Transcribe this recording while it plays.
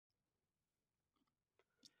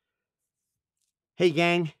Hey,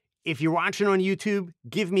 gang, if you're watching on YouTube,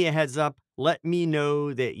 give me a heads up. Let me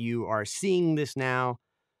know that you are seeing this now.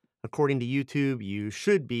 According to YouTube, you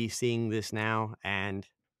should be seeing this now. And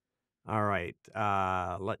all right,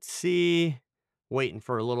 let's see. Waiting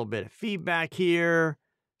for a little bit of feedback here.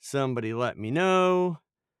 Somebody let me know.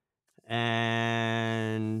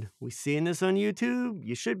 And we seeing this on YouTube?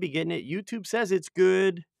 You should be getting it. YouTube says it's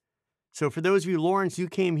good. So for those of you, Lawrence, you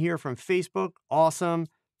came here from Facebook. Awesome.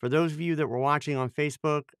 For those of you that were watching on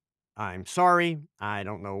Facebook, I'm sorry. I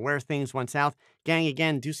don't know where things went south. Gang,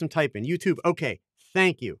 again, do some typing. YouTube. Okay.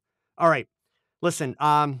 Thank you. All right. Listen,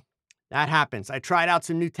 that happens. I tried out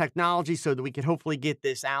some new technology so that we could hopefully get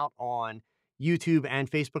this out on YouTube and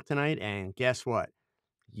Facebook tonight. And guess what?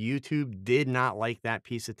 YouTube did not like that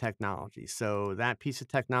piece of technology. So that piece of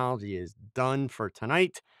technology is done for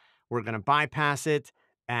tonight. We're going to bypass it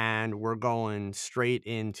and we're going straight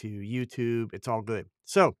into YouTube. It's all good.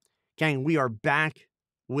 So, gang, we are back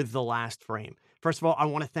with the last frame. First of all, I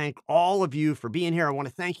want to thank all of you for being here. I want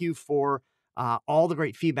to thank you for all the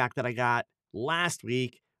great feedback that I got last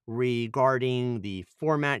week regarding the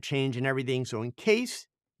format change and everything. So, in case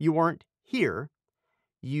you weren't here,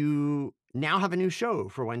 you now have a new show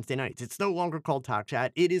for Wednesday nights. It's no longer called Talk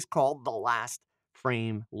Chat. It is called The Last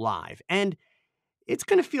Frame Live. And it's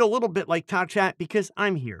going to feel a little bit like Talk Chat because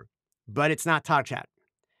I'm here, but it's not Talk Chat.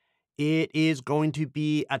 It is going to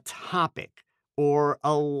be a topic or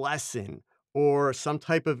a lesson or some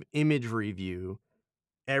type of image review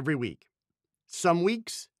every week. Some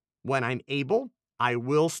weeks, when I'm able, I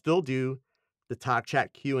will still do the Talk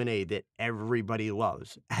Chat Q&A that everybody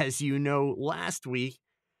loves. As you know, last week,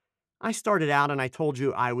 I started out and I told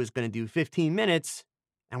you I was going to do 15 minutes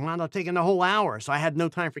and wound up taking the whole hour. So I had no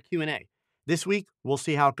time for Q&A. This week, we'll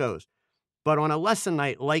see how it goes. But on a lesson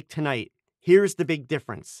night like tonight, here's the big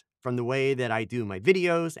difference from the way that I do my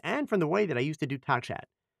videos and from the way that I used to do Talk Chat.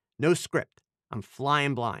 No script. I'm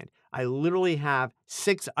flying blind. I literally have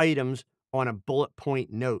 6 items on a bullet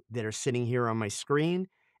point note that are sitting here on my screen,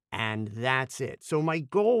 and that's it. So my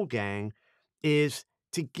goal, gang, is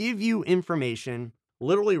to give you information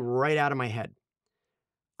literally right out of my head.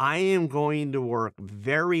 I am going to work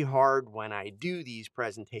very hard when I do these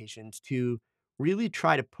presentations to really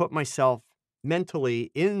try to put myself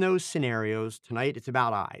mentally in those scenarios. Tonight, it's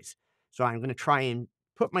about eyes. So I'm going to try and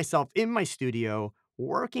put myself in my studio,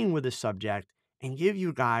 working with a subject, and give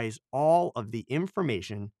you guys all of the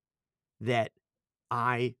information that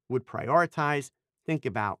I would prioritize, think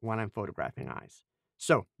about when I'm photographing eyes.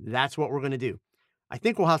 So that's what we're going to do. I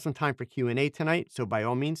think we'll have some time for Q&A tonight. So by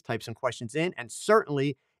all means, type some questions in. And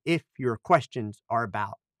certainly, if your questions are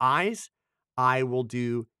about eyes, I will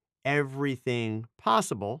do everything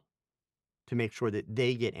possible to make sure that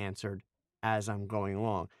they get answered as I'm going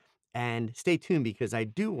along. And stay tuned because I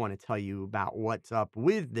do want to tell you about what's up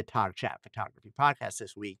with the Talk Chat Photography Podcast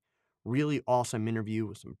this week. Really awesome interview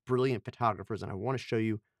with some brilliant photographers, and I want to show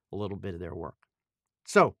you a little bit of their work.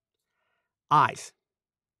 So, eyes.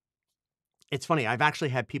 It's funny. I've actually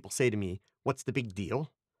had people say to me, what's the big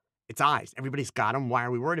deal? It's eyes. Everybody's got them. Why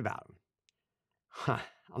are we worried about them? Huh,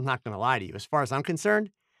 I'm not going to lie to you. As far as I'm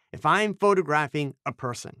concerned, if I'm photographing a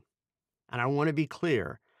person, and I want to be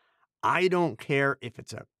clear, I don't care if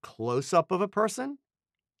it's a close-up of a person.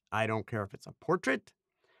 I don't care if it's a portrait.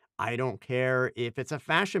 I don't care if it's a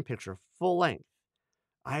fashion picture, full length.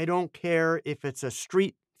 I don't care if it's a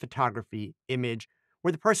street photography image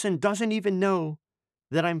where the person doesn't even know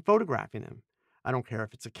that I'm photographing them. I don't care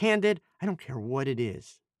if it's a candid. I don't care what it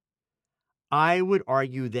is. I would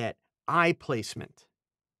argue that eye placement,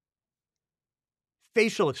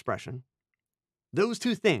 facial expression, those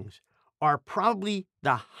two things are probably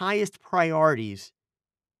the highest priorities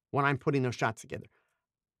when I'm putting those shots together.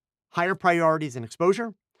 Higher priorities than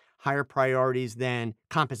exposure, higher priorities than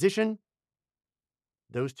composition,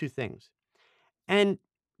 those two things. And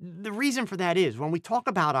the reason for that is when we talk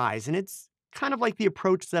about eyes, and it's kind of like the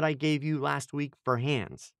approach that I gave you last week for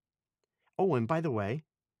hands. Oh, and by the way,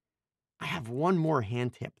 I have one more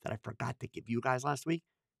hand tip that I forgot to give you guys last week.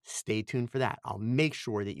 Stay tuned for that. I'll make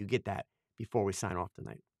sure that you get that before we sign off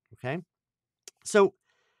tonight. Okay? So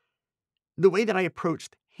the way that I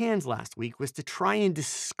approached hands last week was to try and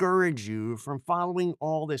discourage you from following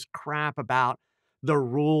all this crap about the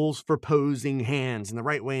rules for posing hands in the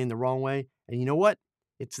right way and the wrong way. And you know what?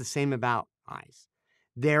 It's the same about eyes.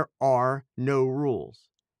 There are no rules.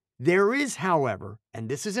 There is, however, and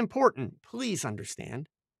this is important, please understand,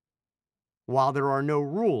 while there are no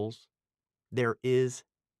rules, there is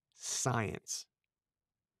science.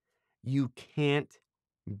 You can't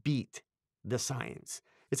beat the science.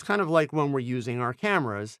 It's kind of like when we're using our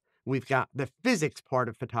cameras. We've got the physics part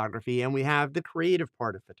of photography, and we have the creative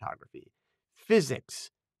part of photography.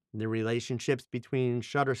 Physics, the relationships between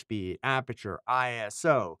shutter speed, aperture,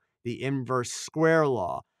 ISO, the inverse square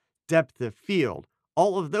law, depth of field,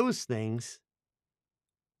 all of those things,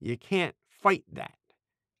 you can't fight that.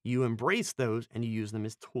 You embrace those and you use them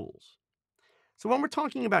as tools. So when we're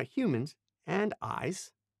talking about humans and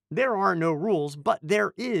eyes, there are no rules, but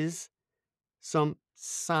there is some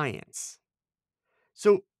science.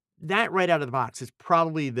 So that right out of the box is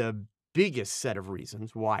probably the biggest set of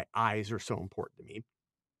reasons why eyes are so important to me.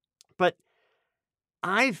 But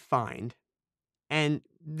I find, and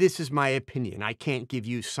this is my opinion, I can't give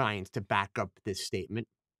you science to back up this statement,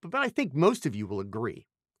 but I think most of you will agree.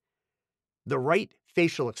 The right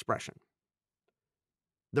facial expression,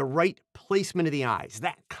 the right placement of the eyes,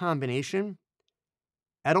 that combination,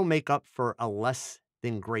 that'll make up for a less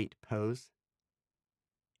than great pose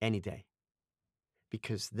any day,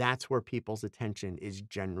 because that's where people's attention is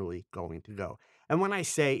generally going to go. And when I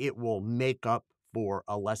say it will make up for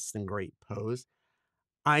a less than great pose,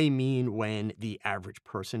 I mean when the average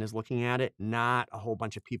person is looking at it, not a whole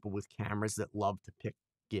bunch of people with cameras that love to pick,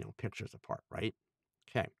 pictures apart, right?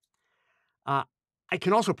 Okay. Uh, I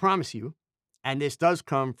can also promise you, and this does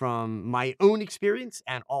come from my own experience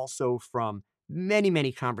and also from many,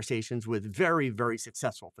 many conversations with very, very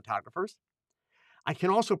successful photographers. I can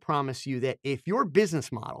also promise you that if your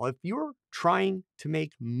business model, if you're trying to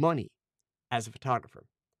make money as a photographer,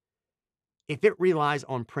 if it relies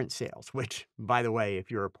on print sales, which, by the way, if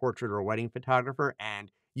you're a portrait or a wedding photographer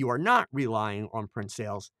and you are not relying on print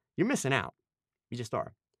sales, you're missing out. You just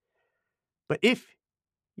are. But if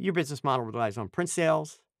your business model relies on print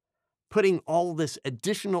sales, putting all this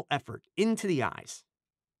additional effort into the eyes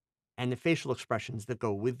and the facial expressions that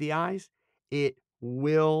go with the eyes, it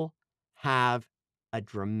will have a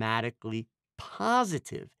dramatically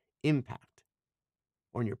positive impact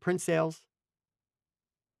on your print sales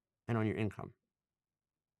and on your income.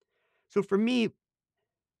 So for me,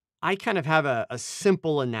 I kind of have a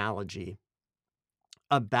simple analogy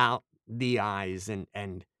about the eyes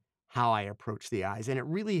and how I approach the eyes, and it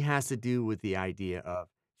really has to do with the idea of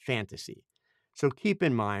fantasy. So keep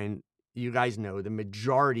in mind, you guys know the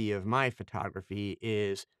majority of my photography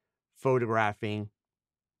is photographing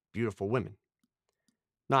beautiful women.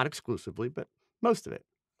 Not exclusively, but most of it.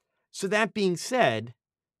 So that being said,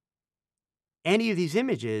 any of these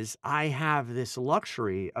images, I have this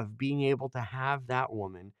luxury of being able to have that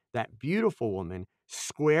woman, that beautiful woman,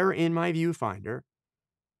 square in my viewfinder.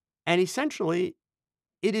 And essentially,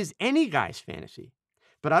 it is any guy's fantasy.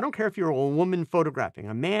 But I don't care if you're a woman photographing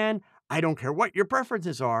a man. I don't care what your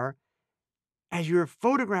preferences are. As you're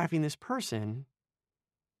photographing this person,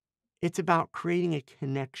 it's about creating a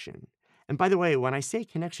connection. And by the way, when I say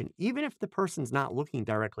connection, even if the person's not looking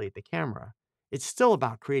directly at the camera, it's still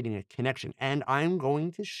about creating a connection. And I'm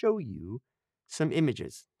going to show you some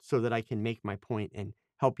images so that I can make my point and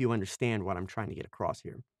help you understand what I'm trying to get across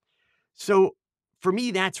here. So for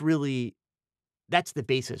me, that's the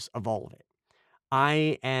basis of all of it.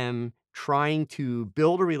 I am trying to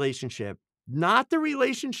build a relationship, not the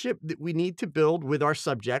relationship that we need to build with our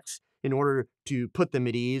subjects in order to put them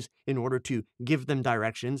at ease, in order to give them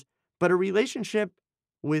directions, but a relationship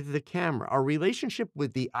with the camera, a relationship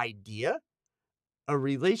with the idea, a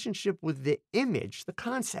relationship with the image, the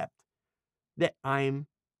concept that I'm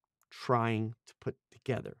trying to put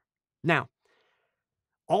together. Now,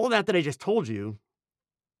 all of that I just told you,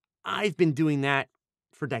 I've been doing that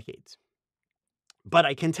for decades. But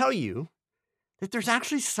I can tell you that there's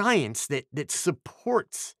actually science that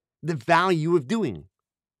supports the value of doing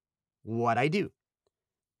what I do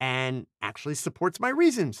and actually supports my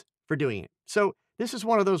reasons for doing it. So this is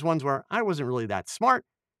one of those ones where I wasn't really that smart,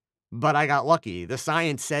 but I got lucky. The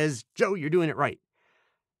science says, Joe, you're doing it right.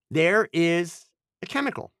 There is a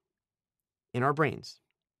chemical in our brains.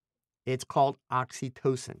 It's called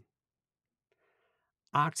oxytocin.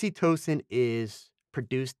 Oxytocin is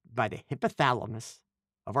produced by the hypothalamus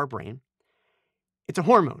of our brain. It's a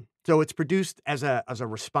hormone, so it's produced as a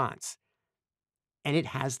response. And it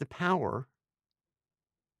has the power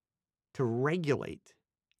to regulate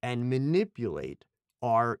and manipulate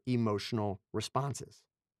our emotional responses,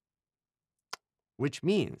 which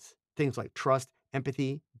means things like trust,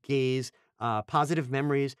 empathy, gaze, positive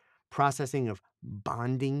memories, processing of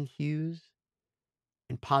bonding cues,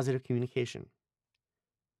 and positive communication.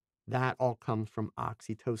 That all comes from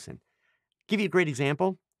oxytocin. Give you a great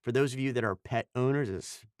example for those of you that are pet owners,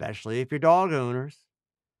 especially if you're dog owners.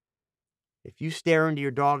 If you stare into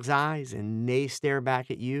your dog's eyes and they stare back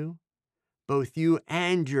at you, both you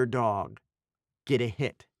and your dog get a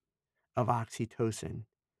hit of oxytocin.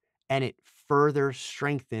 and it further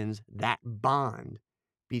strengthens that bond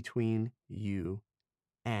between you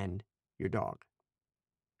and your dog.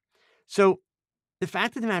 So the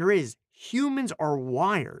fact of the matter is, humans are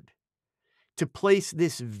wired to place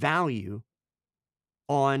this value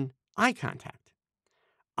on eye contact.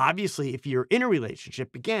 Obviously, if you're in a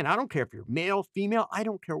relationship, again, I don't care if you're male, female, I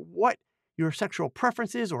don't care what your sexual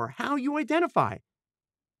preference is or how you identify.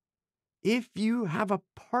 If you have a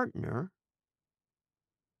partner,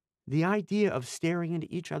 the idea of staring into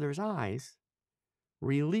each other's eyes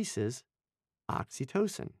releases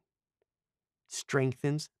oxytocin,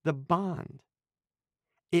 strengthens the bond.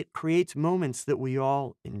 It creates moments that we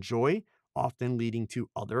all enjoy, often leading to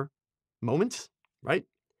other moments, right?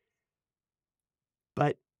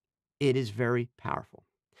 But it is very powerful.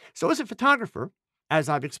 So as a photographer, as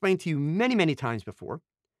I've explained to you many, many times before,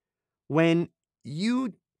 when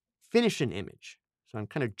you finish an image, so I'm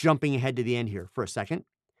kind of jumping ahead to the end here for a second.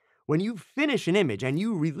 When you finish an image and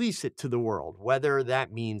you release it to the world, whether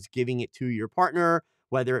that means giving it to your partner,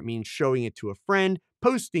 whether it means showing it to a friend,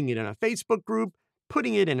 posting it in a Facebook group,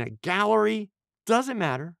 putting it in a gallery, doesn't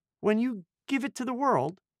matter. When you give it to the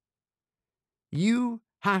world, you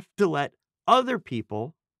have to let other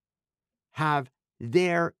people have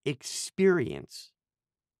their experience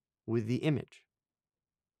with the image.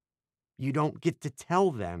 You don't get to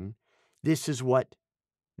tell them this is what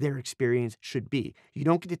their experience should be. You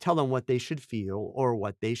don't get to tell them what they should feel or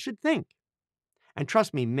what they should think. And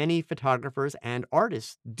trust me, many photographers and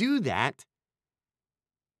artists do that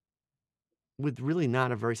with really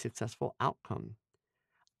not a very successful outcome.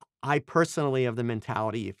 I personally have the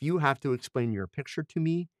mentality, if you have to explain your picture to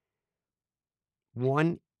me,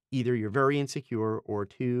 one, either you're very insecure, or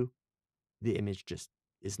two, the image just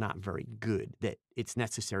is not very good, that it's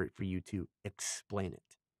necessary for you to explain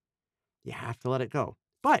it. You have to let it go.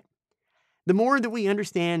 But the more that we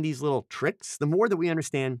understand these little tricks, the more that we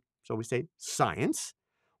understand, shall we say, science,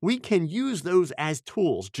 we can use those as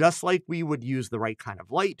tools, just like we would use the right kind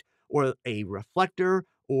of light or a reflector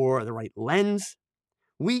or the right lens.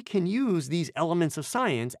 We can use these elements of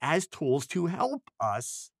science as tools to help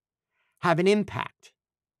us have an impact.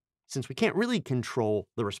 Since we can't really control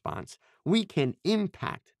the response, we can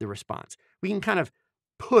impact the response. We can kind of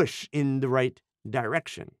push in the right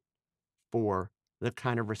direction for the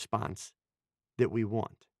kind of response that we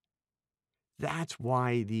want. That's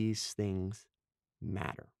why these things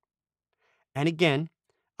matter. And again,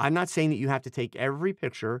 I'm not saying that you have to take every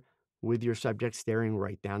picture with your subject staring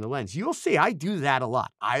right down the lens. You'll see I do that a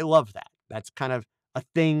lot. I love that. That's kind of a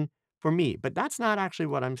thing for me, but that's not actually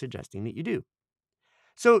what I'm suggesting that you do.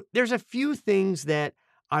 So there's a few things that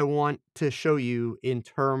I want to show you in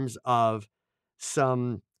terms of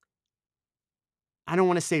some, I don't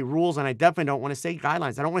want to say rules, and I definitely don't want to say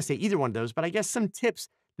guidelines. I don't want to say either one of those, but I guess some tips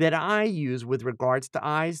that I use with regards to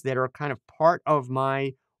eyes that are kind of part of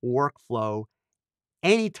my workflow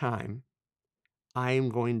anytime I am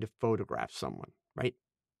going to photograph someone, right?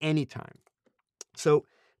 Anytime. So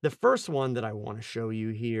the first one that I want to show you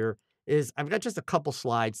here is I've got just a couple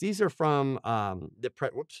slides. These are from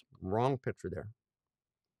whoops, wrong picture there.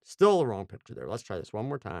 Still the wrong picture there. Let's try this one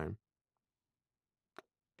more time.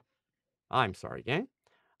 I'm sorry, gang.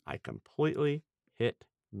 I completely hit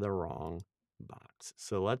the wrong box.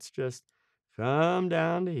 So let's just come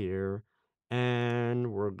down to here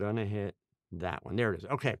and we're going to hit that one. There it is.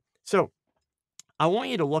 Okay. So I want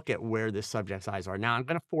you to look at where this subject's eyes are. Now, I'm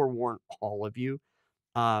going to forewarn all of you.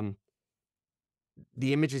 Um,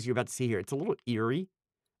 the images you're about to see here, it's a little eerie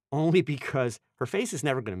only because her face is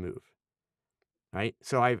never going to move. Right.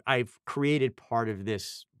 So I've created part of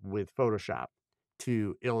this with Photoshop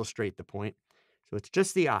to illustrate the point. So it's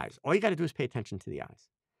just the eyes. All you got to do is pay attention to the eyes.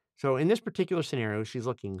 So in this particular scenario, she's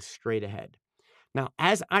looking straight ahead. Now,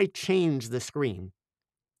 as I change the screen,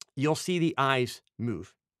 you'll see the eyes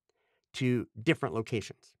move to different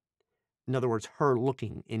locations. In other words, her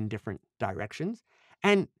looking in different directions.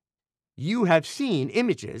 And you have seen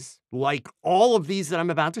images like all of these that I'm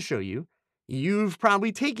about to show you. You've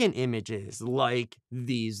probably taken images like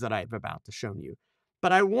these that I'm about to show you.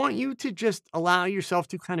 But I want you to just allow yourself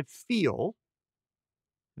to kind of feel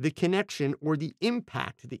the connection or the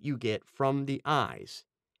impact that you get from the eyes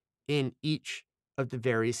in each of the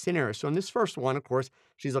various scenarios. So in this first one, of course,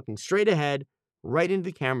 she's looking straight ahead, right into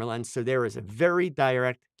the camera lens. So there is a very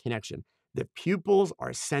direct connection. The pupils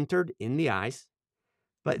are centered in the eyes.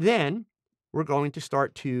 But then we're going to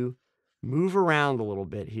start to move around a little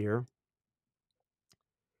bit here.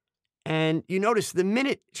 And you notice the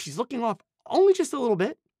minute she's looking off only just a little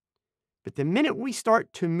bit, but the minute we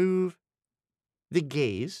start to move the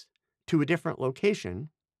gaze to a different location,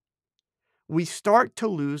 we start to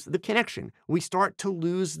lose the connection. We start to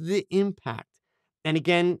lose the impact. And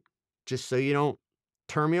again, just so you don't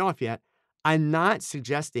turn me off yet, I'm not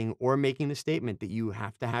suggesting or making the statement that you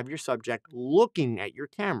have to have your subject looking at your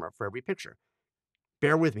camera for every picture.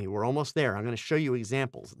 Bear with me, we're almost there. I'm going to show you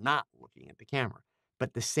examples not looking at the camera,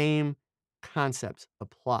 but the same concepts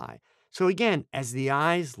apply. So again, as the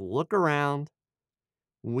eyes look around,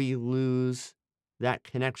 we lose that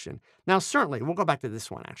connection. Now, certainly, we'll go back to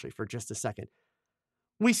this one actually for just a second.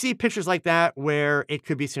 We see pictures like that where it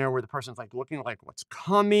could be a scenario where the person's like looking like what's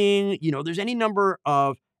coming. There's any number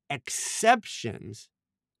of exceptions,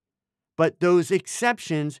 but those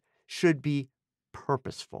exceptions should be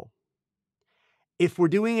purposeful. If we're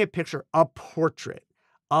doing a picture, a portrait,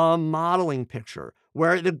 a modeling picture,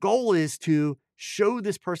 where the goal is to show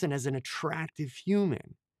this person as an attractive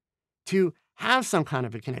human, to have some kind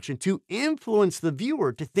of a connection, to influence the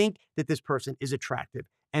viewer to think that this person is attractive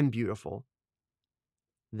and beautiful,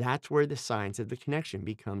 that's where the science of the connection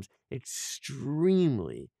becomes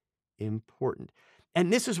extremely important.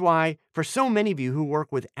 And this is why, for so many of you who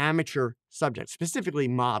work with amateur subjects, specifically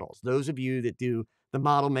models, those of you that do the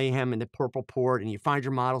model mayhem and the purple port, and you find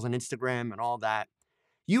your models on Instagram and all that,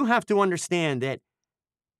 you have to understand that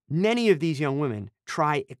many of these young women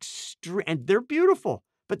try and they're beautiful,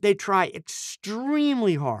 but they try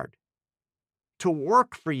extremely hard to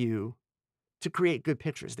work for you to create good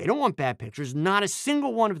pictures. They don't want bad pictures. Not a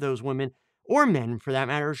single one of those women, or men for that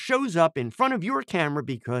matter, shows up in front of your camera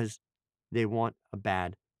because they want a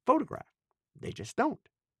bad photograph. They just don't.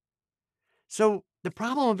 So the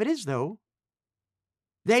problem of it is, though,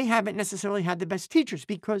 they haven't necessarily had the best teachers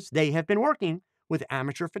because they have been working with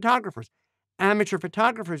amateur photographers. Amateur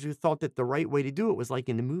photographers who thought that the right way to do it was like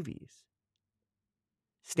in the movies.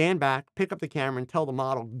 Stand back, pick up the camera, and tell the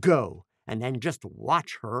model, go, and then just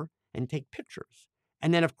watch her and take pictures.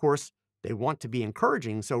 And then, of course, they want to be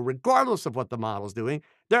encouraging. So regardless of what the model's doing,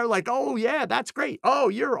 they're like, oh, yeah, that's great. Oh,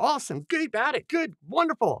 you're awesome. Good at it. Good.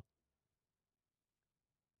 Wonderful.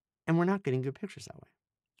 And we're not getting good pictures that way,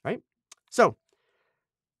 right? So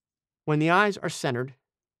when the eyes are centered,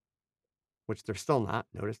 which they're still not,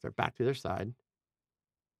 notice they're back to their side.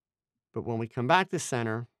 But when we come back to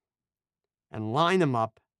center and line them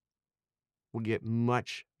up, we'll get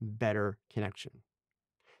much better connection.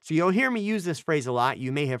 So you'll hear me use this phrase a lot.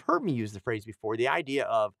 You may have heard me use the phrase before, the idea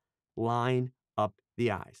of line up the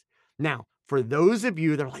eyes. Now, for those of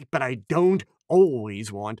you that are like, but I don't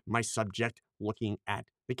always want my subject looking at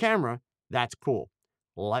the camera, that's cool.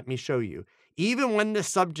 Let me show you. Even when the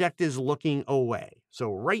subject is looking away.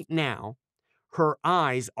 So right now, her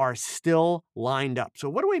eyes are still lined up. So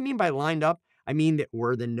what do I mean by lined up? I mean that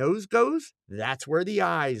where the nose goes, that's where the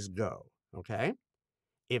eyes go, okay?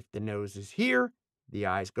 If the nose is here, the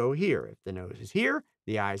eyes go here. If the nose is here,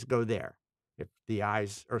 the eyes go there. If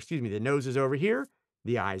the nose is over here,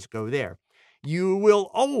 the eyes go there. You will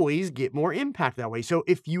always get more impact that way. So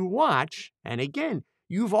if you watch, and again,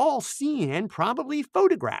 you've all seen and probably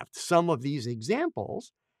photographed some of these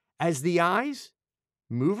examples, as the eyes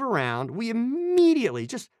move around, we immediately,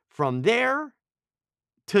 just from there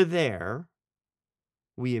to there,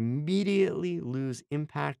 we immediately lose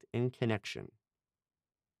impact and connection.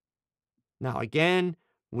 Now, again,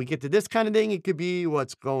 we get to this kind of thing. It could be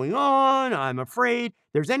what's going on. I'm afraid.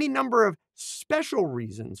 There's any number of special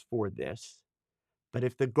reasons for this. But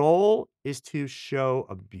if the goal is to show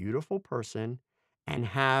a beautiful person and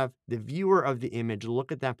have the viewer of the image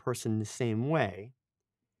look at that person the same way,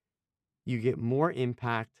 you get more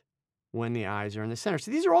impact when the eyes are in the center. So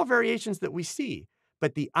these are all variations that we see,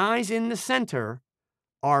 but the eyes in the center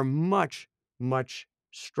are much, much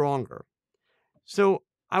stronger. So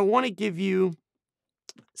I want to give you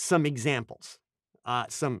some examples,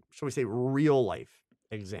 some, shall we say, real life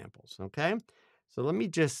examples, okay? So let me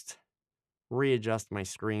just readjust my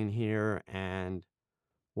screen here and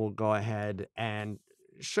we'll go ahead and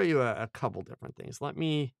show you a couple different things. Let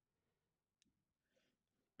me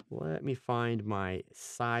find my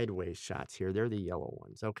sideways shots here. They're the yellow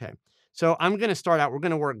ones. Okay. So I'm going to start out. We're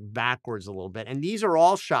going to work backwards a little bit. And these are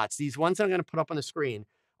all shots. These ones I'm going to put up on the screen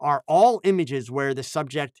are all images where the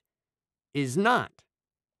subject is not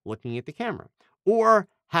looking at the camera or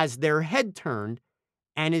has their head turned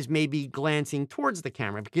and is maybe glancing towards the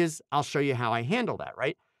camera, because I'll show you how I handle that,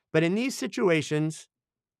 right? But in these situations,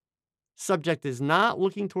 subject is not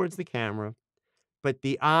looking towards the camera, but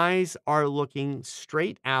the eyes are looking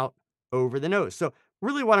straight out over the nose. So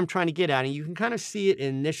really what I'm trying to get at, and you can kind of see it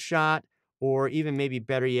in this shot, or even maybe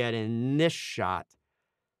better yet in this shot.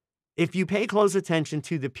 If you pay close attention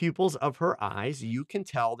to the pupils of her eyes, you can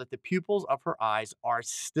tell that the pupils of her eyes are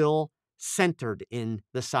still centered in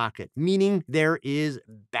the socket, meaning there is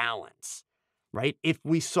balance, right? If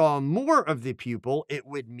we saw more of the pupil, it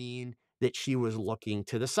would mean that she was looking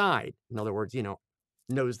to the side. In other words,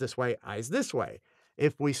 nose this way, eyes this way.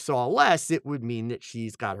 If we saw less, it would mean that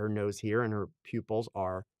she's got her nose here and her pupils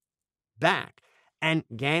are back. And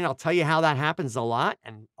gang, I'll tell you how that happens a lot.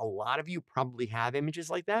 And a lot of you probably have images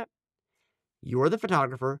like that. You're the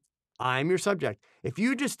photographer. I'm your subject. If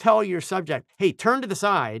you just tell your subject, hey, turn to the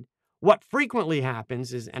side, what frequently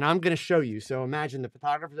happens is, and I'm going to show you. So imagine the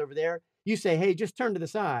photographer's over there. You say, hey, just turn to the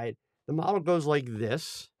side. The model goes like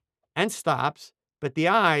this and stops. But the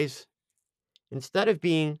eyes, instead of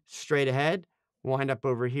being straight ahead, wind up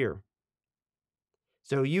over here.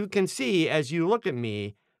 So you can see as you look at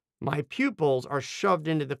me, my pupils are shoved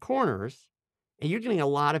into the corners and you're getting a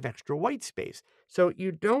lot of extra white space. So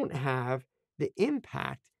you don't have the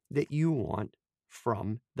impact that you want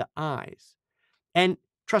from the eyes. And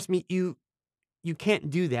trust me, you can't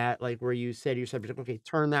do that like where you say to your subject, okay,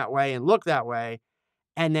 turn that way and look that way,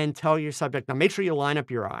 and then tell your subject, now make sure you line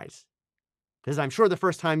up your eyes. Because I'm sure the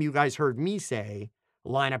first time you guys heard me say,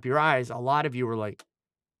 line up your eyes, a lot of you were like,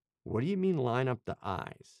 what do you mean line up the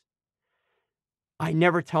eyes? I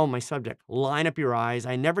never tell my subject, line up your eyes.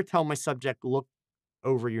 I never tell my subject, look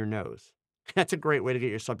over your nose. That's a great way to get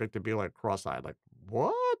your subject to be like cross-eyed, like,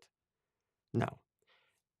 what? No.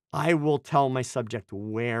 I will tell my subject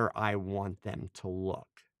where I want them to look.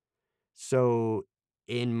 So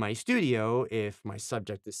in my studio, if my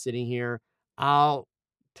subject is sitting here, I'll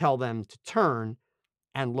tell them to turn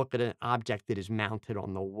and look at an object that is mounted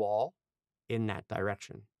on the wall in that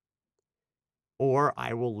direction. Or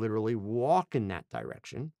I will literally walk in that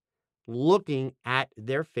direction, looking at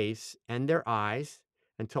their face and their eyes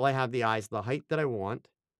until I have the eyes the height that I want.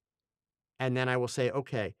 And then I will say,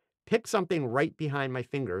 okay, pick something right behind my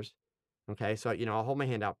fingers. Okay, so, I'll hold my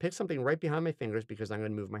hand out, pick something right behind my fingers because I'm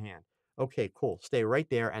going to move my hand. Okay, cool. Stay right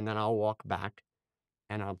there. And then I'll walk back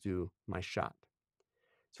and I'll do my shot.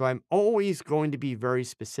 So I'm always going to be very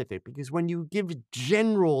specific because when you give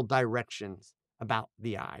general directions about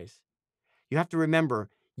the eyes, you have to remember,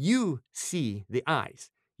 you see the eyes.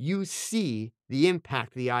 You see the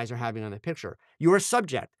impact the eyes are having on the picture. You're a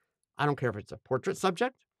subject. I don't care if it's a portrait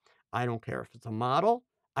subject. I don't care if it's a model.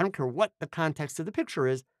 I don't care what the context of the picture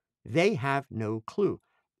is. They have no clue.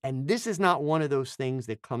 And this is not one of those things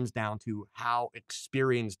that comes down to how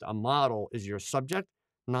experienced a model is your subject.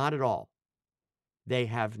 Not at all. They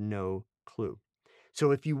have no clue.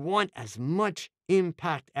 So if you want as much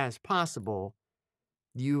impact as possible,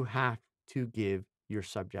 you have to give your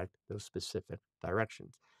subject those specific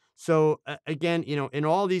directions. So again, in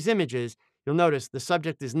all these images, you'll notice the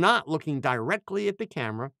subject is not looking directly at the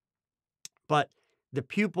camera, but the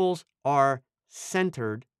pupils are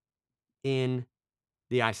centered in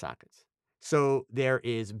the eye sockets. So there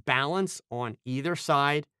is balance on either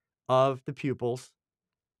side of the pupils.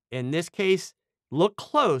 In this case, look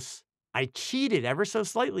close. I cheated ever so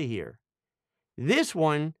slightly here. This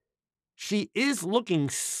one, she is looking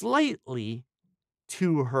slightly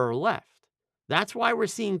to her left. That's why we're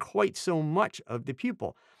seeing quite so much of the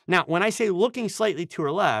pupil. Now, when I say looking slightly to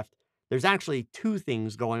her left, there's actually two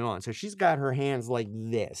things going on. So she's got her hands like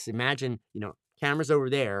this. Imagine, camera's over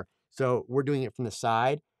there. So we're doing it from the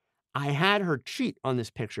side. I had her cheat on this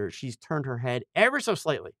picture. She's turned her head ever so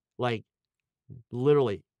slightly, like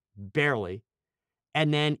literally barely.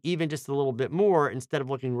 And then even just a little bit more, instead of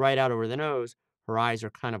looking right out over the nose, her eyes are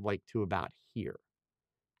kind of like to about here.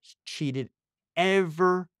 She cheated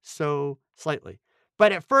ever so slightly.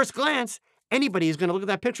 But at first glance, anybody is going to look at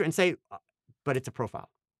that picture and say, but it's a profile,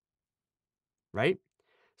 right?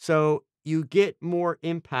 So you get more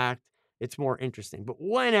impact. It's more interesting. But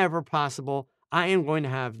whenever possible, I am going to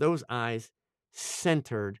have those eyes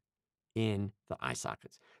centered in the eye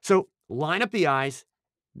sockets. So line up the eyes.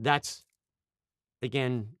 That's,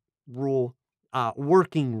 again,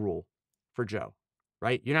 working rule for Joe,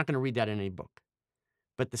 right? You're not going to read that in any book.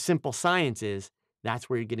 But the simple science is that's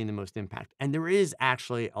where you're getting the most impact. And there is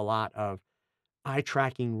actually a lot of eye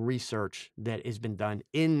tracking research that has been done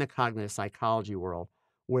in the cognitive psychology world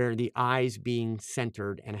where the eyes being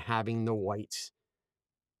centered and having the whites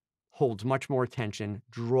holds much more attention,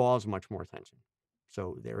 draws much more attention.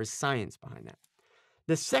 So there is science behind that.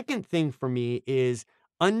 The second thing for me is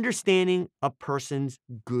understanding a person's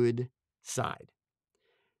good side.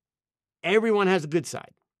 Everyone has a good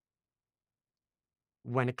side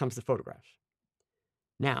when it comes to photographs.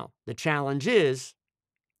 Now, the challenge is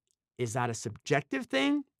that a subjective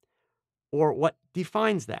thing or what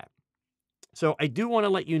defines that? So I do want to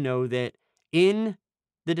let you know that in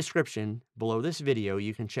the description below this video,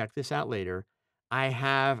 you can check this out later. I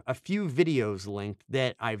have a few videos linked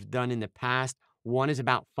that I've done in the past. One is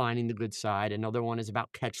about finding the good side. Another one is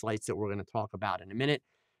about catchlights that we're going to talk about in a minute.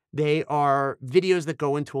 They are videos that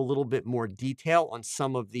go into a little bit more detail on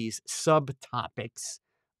some of these subtopics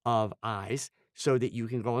of eyes so that you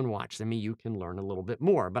can go and watch them and you can learn a little bit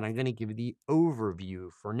more. But I'm going to give you the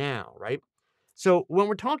overview for now, right? So when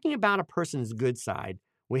we're talking about a person's good side,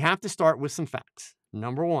 we have to start with some facts.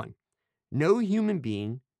 Number one, no human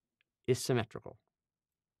being is symmetrical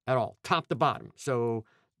at all, top to bottom. So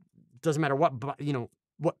it doesn't matter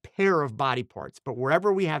what pair of body parts, but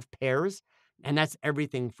wherever we have pairs, and that's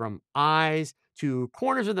everything from eyes to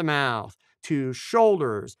corners of the mouth to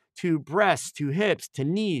shoulders to breasts to hips to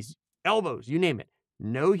knees, elbows, you name it.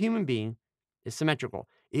 No human being is symmetrical.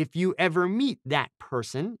 If you ever meet that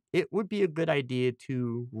person, it would be a good idea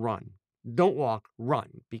to run. Don't walk,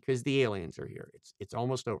 run, because the aliens are here. It's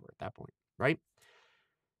almost over at that point, right?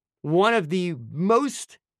 One of the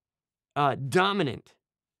most dominant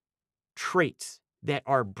traits that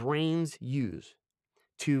our brains use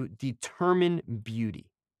to determine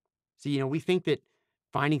beauty. So, we think that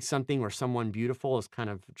finding something or someone beautiful is kind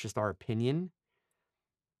of just our opinion.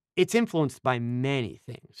 It's influenced by many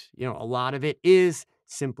things. A lot of it is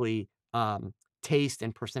simply taste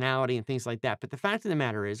and personality and things like that. But the fact of the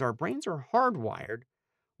matter is, our brains are hardwired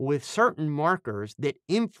with certain markers that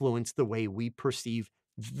influence the way we perceive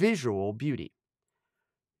visual beauty.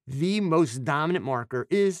 The most dominant marker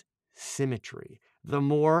is symmetry. The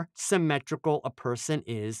more symmetrical a person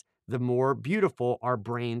is, the more beautiful our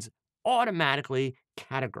brains automatically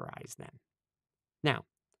categorize them. Now,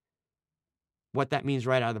 what that means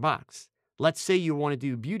right out of the box. Let's say you want to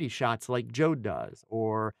do beauty shots like Joe does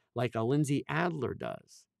or like a Lindsay Adler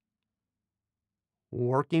does.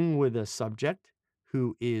 Working with a subject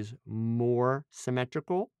who is more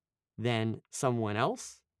symmetrical than someone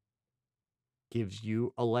else gives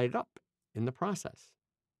you a leg up in the process.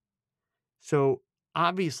 So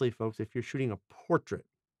obviously, folks, if you're shooting a portrait,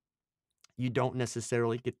 you don't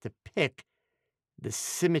necessarily get to pick the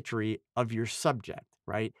symmetry of your subject,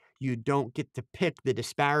 right? You don't get to pick the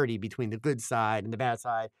disparity between the good side and the bad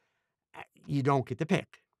side. You don't get to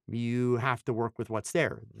pick. You have to work with what's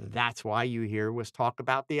there. That's why you hear us talk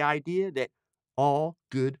about the idea that all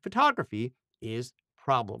good photography is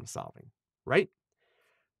problem solving, right?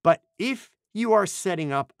 But if you are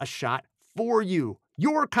setting up a shot for you,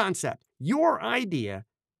 your concept, your idea,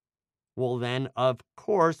 well, then, of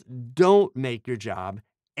course, don't make your job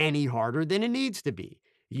any harder than it needs to be.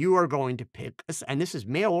 You are going to pick, and this is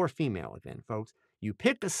male or female again, folks. You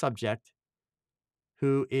pick a subject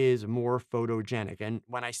who is more photogenic. And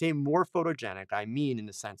when I say more photogenic, I mean in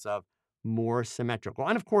the sense of more symmetrical.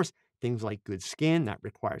 And of course, things like good skin that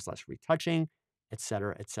requires less retouching, et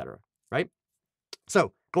cetera, right?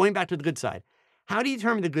 So going back to the good side, how do you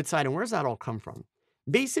determine the good side and where does that all come from?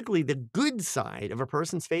 Basically, the good side of a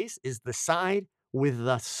person's face is the side with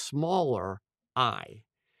the smaller eye.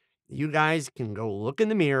 You guys can go look in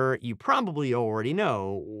the mirror. You probably already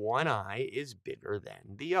know one eye is bigger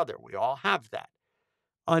than the other. We all have that.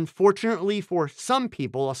 Unfortunately, for some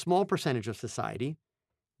people, a small percentage of society,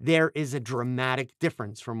 there is a dramatic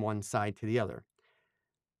difference from one side to the other.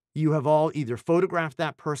 You have all either photographed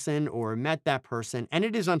that person or met that person, and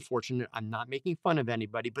it is unfortunate. I'm not making fun of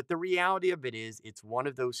anybody, but the reality of it is it's one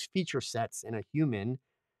of those feature sets in a human.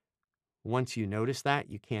 Once you notice that,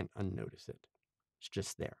 you can't unnotice it. It's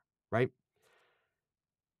just there, right?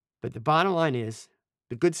 But the bottom line is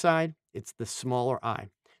the good side, it's the smaller eye.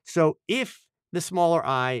 So if the smaller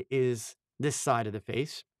eye is this side of the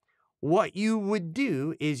face, what you would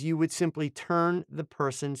do is you would simply turn the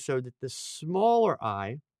person so that the smaller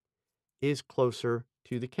eye is closer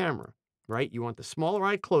to the camera, right? You want the smaller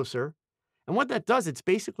eye closer. And what that does, it's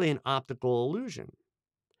basically an optical illusion.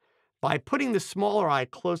 By putting the smaller eye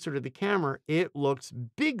closer to the camera, it looks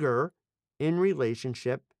bigger in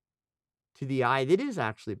relationship to the eye that is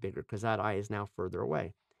actually bigger because that eye is now further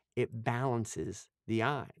away. It balances the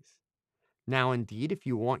eyes. Now, indeed, if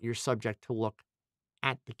you want your subject to look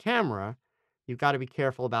at the camera, you've got to be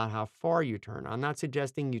careful about how far you turn. I'm not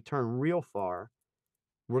suggesting you turn real far.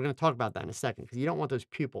 We're going to talk about that in a second because you don't want those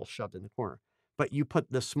pupils shoved in the corner. But you put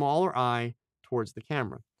the smaller eye towards the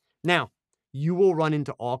camera. Now, you will run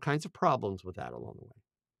into all kinds of problems with that along the way.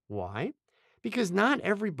 Why? Because not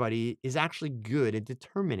everybody is actually good at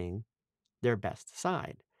determining their best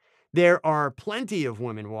side. There are plenty of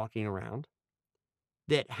women walking around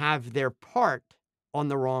that have their part on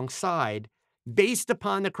the wrong side based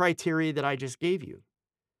upon the criteria that I just gave you.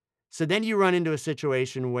 So then you run into a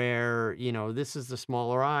situation where, this is the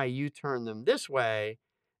smaller eye, you turn them this way,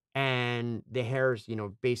 and the hair's,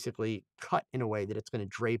 basically cut in a way that it's going to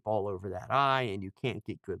drape all over that eye, and you can't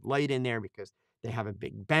get good light in there because they have a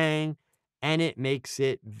big bang, and it makes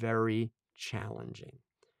it very challenging.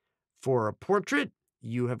 For a portrait,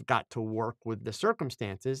 you have got to work with the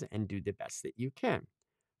circumstances and do the best that you can.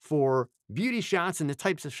 For beauty shots and the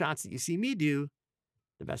types of shots that you see me do,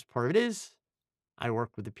 the best part of it is I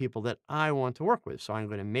work with the people that I want to work with. So I'm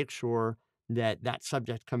going to make sure that that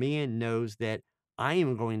subject coming in knows that I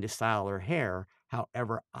am going to style their hair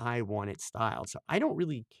however I want it styled. So I don't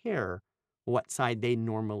really care what side they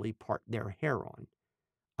normally part their hair on.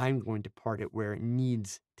 I'm going to part it where it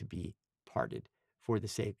needs to be parted for the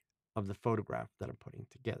sake of the photograph that I'm putting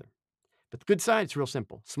together. But the good side, it's real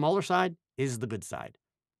simple. Smaller side is the good side,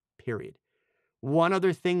 period. One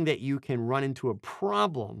other thing that you can run into a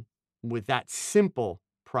problem with that simple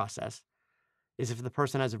process is if the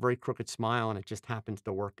person has a very crooked smile and it just happens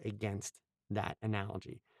to work against that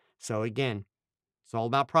analogy. So again, it's all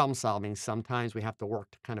about problem solving. Sometimes we have to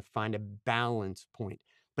work to kind of find a balance point.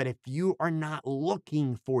 But if you are not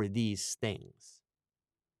looking for these things,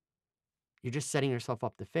 you're just setting yourself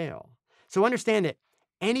up to fail. So understand that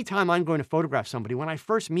anytime I'm going to photograph somebody, when I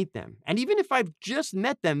first meet them, and even if I've just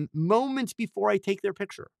met them moments before I take their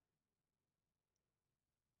picture,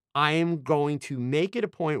 I am going to make it a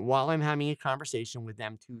point while I'm having a conversation with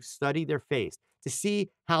them to study their face, to see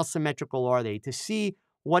how symmetrical are they, to see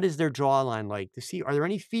what is their jawline like, to see are there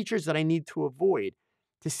any features that I need to avoid,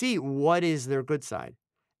 to see what is their good side.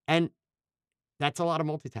 And that's a lot of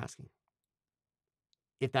multitasking.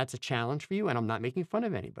 If that's a challenge for you, and I'm not making fun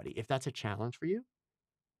of anybody, if that's a challenge for you,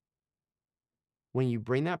 when you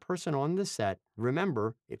bring that person on the set,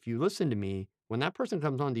 remember, if you listen to me, when that person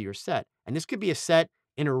comes onto your set, and this could be a set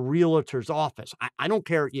in a realtor's office, I don't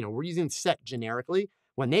care, we're using set generically.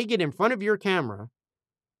 When they get in front of your camera,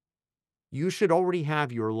 you should already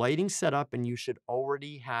have your lighting set up and you should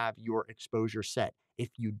already have your exposure set. If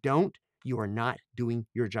you don't, you are not doing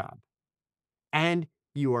your job. And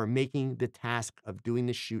you are making the task of doing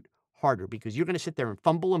the shoot harder because you're going to sit there and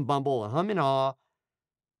fumble and bumble and hum and haw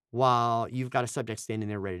while you've got a subject standing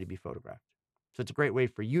there ready to be photographed. So it's a great way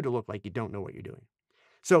for you to look like you don't know what you're doing.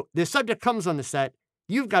 So the subject comes on the set,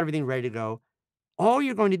 you've got everything ready to go. All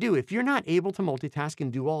you're going to do, if you're not able to multitask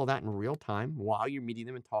and do all of that in real time while you're meeting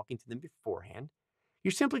them and talking to them beforehand,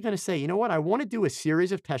 you're simply going to say, you know what, I want to do a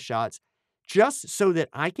series of test shots just so that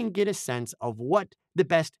I can get a sense of what the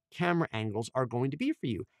best camera angles are going to be for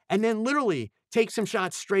you. And then literally take some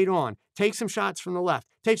shots straight on, take some shots from the left,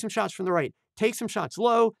 take some shots from the right, take some shots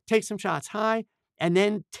low, take some shots high, and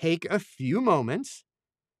then take a few moments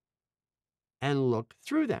and look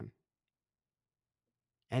through them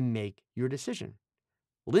and make your decision.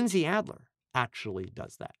 Lindsay Adler actually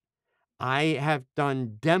does that. I have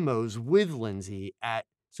done demos with Lindsay at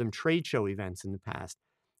some trade show events in the past.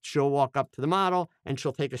 She'll walk up to the model and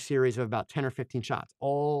she'll take a series of about 10 or 15 shots,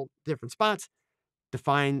 all different spots, to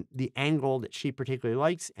find the angle that she particularly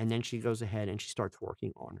likes. And then she goes ahead and she starts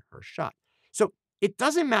working on her shot. So it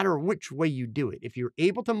doesn't matter which way you do it. If you're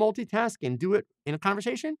able to multitask and do it in a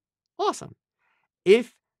conversation, awesome.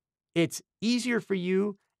 If it's easier for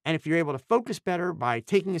you and if you're able to focus better by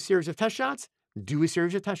taking a series of test shots, do a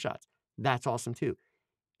series of test shots. That's awesome too.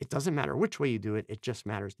 It doesn't matter which way you do it. It just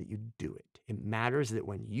matters that you do it. It matters that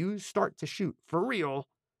when you start to shoot for real,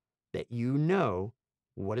 that you know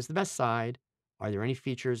what is the best side. Are there any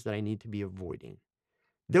features that I need to be avoiding?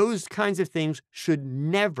 Those kinds of things should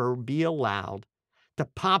never be allowed to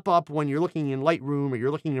pop up when you're looking in Lightroom or you're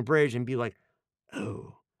looking in Bridge and be like,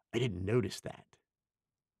 oh, I didn't notice that.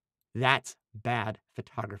 That's bad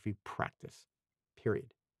photography practice,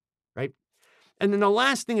 period, right? And then the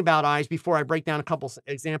last thing about eyes before I break down a couple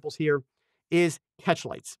examples here is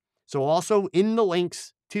Catchlights. So also in the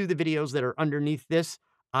links to the videos that are underneath this,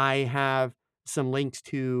 I have some links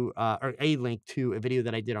to, or a link to a video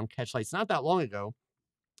that I did on Catchlights not that long ago.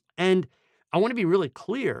 And I want to be really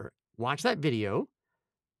clear. Watch that video,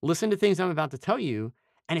 listen to things I'm about to tell you.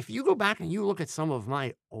 And if you go back and you look at some of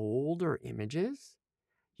my older images,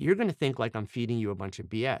 you're going to think like I'm feeding you a bunch of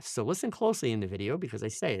BS. So listen closely in the video because I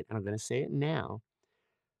say it, and I'm going to say it now.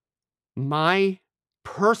 My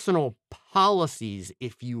personal policies,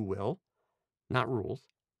 if you will, not rules,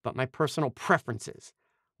 but my personal preferences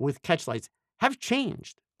with Catchlights have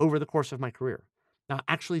changed over the course of my career. Now,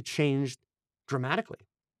 actually changed dramatically.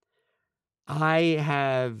 I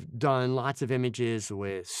have done lots of images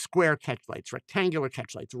with square Catchlights, rectangular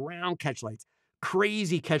Catchlights, round Catchlights,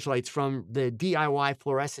 crazy Catchlights from the DIY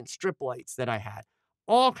fluorescent strip lights that I had,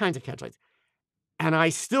 all kinds of Catchlights. And I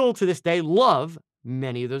still, to this day, love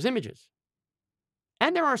many of those images.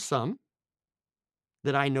 And there are some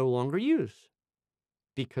that I no longer use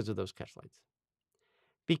because of those Catchlights.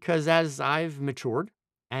 Because as I've matured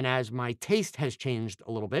and as my taste has changed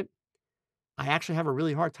a little bit, I actually have a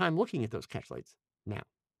really hard time looking at those Catchlights now.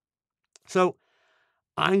 So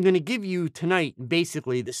I'm going to give you tonight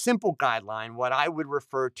basically the simple guideline, what I would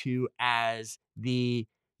refer to as the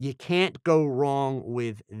you can't go wrong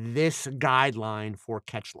with this guideline for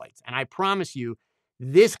Catchlights. And I promise you,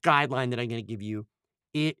 this guideline that I'm going to give you,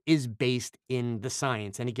 it is based in the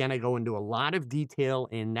science. And again, I go into a lot of detail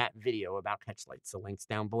in that video about Catchlights. The link's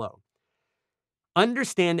down below.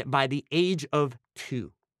 Understand that by the age of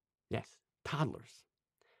 2, yes, toddlers,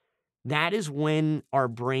 that is when our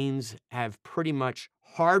brains have pretty much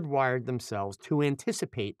hardwired themselves to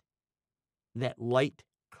anticipate that light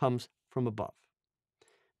comes from above.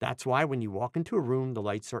 That's why when you walk into a room, the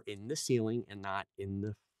lights are in the ceiling and not in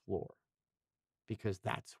the floor, because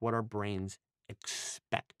that's what our brains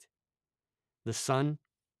expect. The sun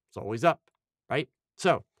is always up, right?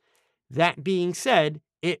 So that being said,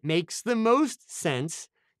 it makes the most sense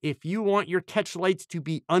if you want your Catchlights to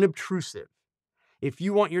be unobtrusive, if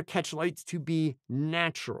you want your Catchlights to be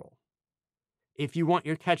natural, if you want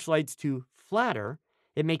your Catchlights to flatter,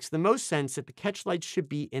 it makes the most sense that the Catchlights should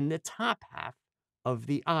be in the top half of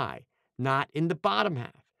the eye, not in the bottom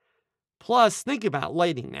half. Plus, think about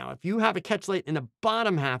lighting now. If you have a Catchlight in the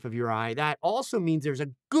bottom half of your eye, that also means there's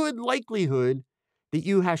a good likelihood that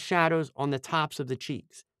you have shadows on the tops of the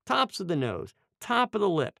cheeks, tops of the nose, top of the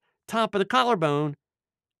lip, top of the collarbone.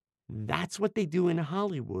 That's what they do in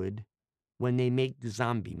Hollywood when they make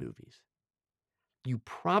zombie movies. You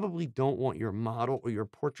probably don't want your model or your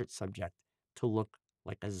portrait subject to look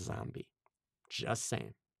like a zombie. Just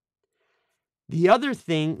saying. The other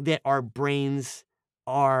thing that our brains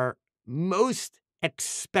are most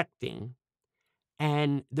expecting,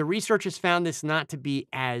 and the research has found this not to be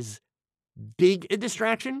as big a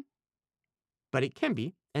distraction, but it can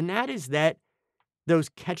be, and that is that those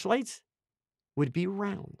Catchlights would be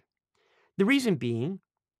round. The reason being,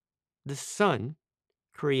 the sun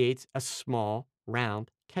creates a small, round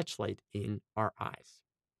Catchlight in our eyes,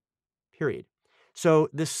 period. So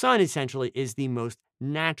the sun essentially is the most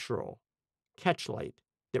natural Catchlight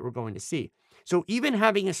that we're going to see. So even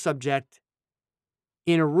having a subject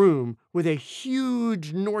in a room with a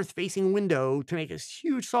huge north-facing window to make a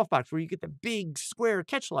huge softbox where you get the big square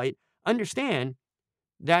Catchlight, understand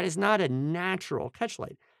that is not a natural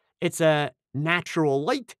Catchlight. It's a natural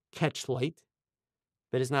light Catchlight,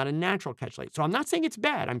 but it's not a natural Catchlight. So I'm not saying it's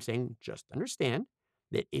bad. I'm saying just understand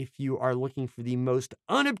that if you are looking for the most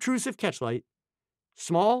unobtrusive Catchlight,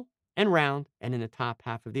 small and round and in the top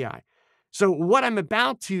half of the eye. So what I'm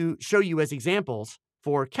about to show you as examples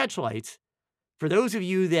for Catchlights, for those of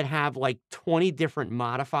you that have like 20 different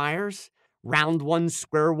modifiers, round ones,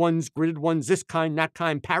 square ones, gridded ones, this kind, that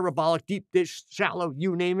kind, parabolic, deep dish, shallow,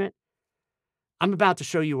 you name it, I'm about to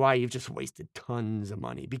show you why you've just wasted tons of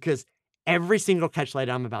money, because every single Catchlight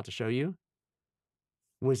I'm about to show you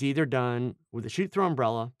was either done with a shoot-through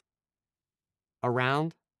umbrella, a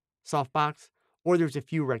round softbox, or there's a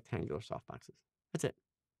few rectangular softboxes. That's it.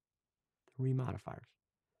 3 modifiers.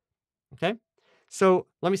 Okay? So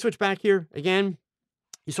let me switch back here. Again,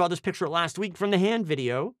 you saw this picture last week from the hand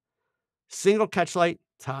video. Single Catchlight,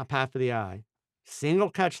 top half of the eye.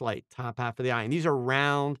 Single Catchlight, top half of the eye. And these are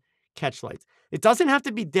round Catchlights. It doesn't have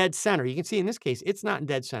to be dead center. You can see in this case, it's not in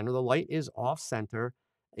dead center. The light is off center.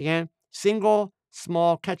 Again, single,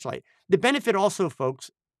 small Catchlight. The benefit also, folks,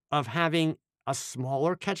 of having a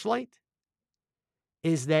smaller Catchlight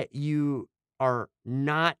is that you are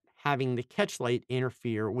not having the Catchlight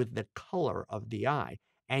interfere with the color of the eye,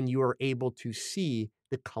 and you are able to see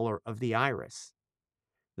the color of the iris.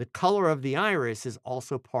 The color of the iris is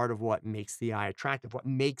also part of what makes the eye attractive, what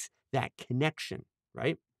makes that connection,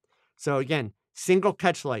 right? So again, single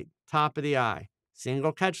Catchlight, top of the eye,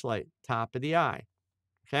 single Catchlight, top of the eye,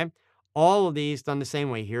 okay? All of these done the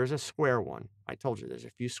same way. Here's a square one. I told you there's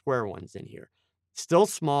a few square ones in here. Still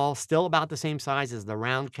small, still about the same size as the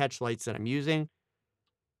round Catchlights that I'm using.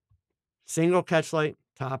 Single Catchlight,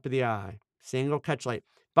 top of the eye. Single Catchlight.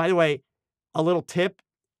 By the way, a little tip.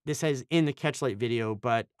 This is in the Catchlight video,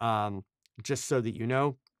 but just so that you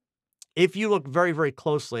know, if you look very, very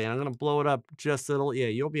closely, and I'm going to blow it up just a little, yeah,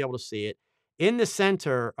 you'll be able to see it. In the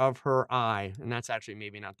center of her eye, and that's actually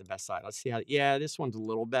maybe not the best side. Let's see how, yeah, this one's a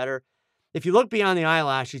little better. If you look beyond the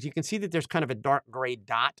eyelashes, you can see that there's kind of a dark gray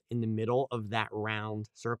dot in the middle of that round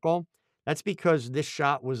circle. That's because this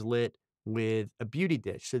shot was lit with a beauty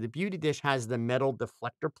dish. So the beauty dish has the metal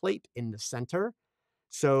deflector plate in the center.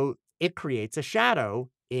 So it creates a shadow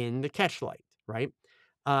in the Catchlight, right?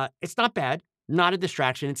 It's not bad. Not a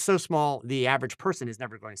distraction. It's so small, the average person is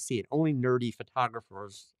never going to see it. Only nerdy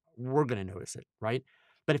photographers were going to notice it, right?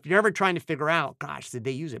 But if you're ever trying to figure out, gosh, did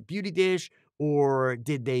they use a beauty dish or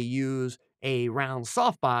did they use a round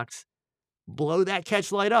softbox? Blow that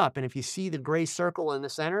catch light up. And if you see the gray circle in the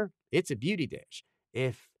center, it's a beauty dish.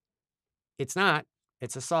 If it's not,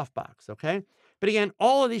 it's a softbox, okay? But again,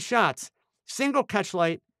 all of these shots, single catch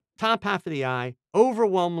light, top half of the eye,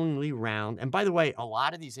 overwhelmingly round. And by the way, a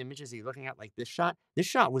lot of these images that you're looking at, like this shot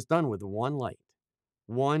was done with one light,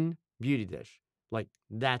 one beauty dish. Like,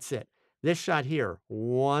 that's it. This shot here,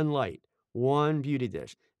 one light, one beauty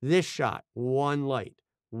dish. This shot, one light,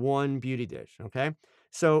 one beauty dish, okay?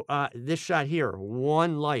 So this shot here,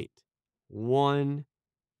 one light, one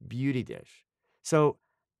beauty dish. So,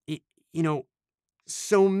 you know,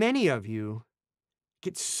 so many of you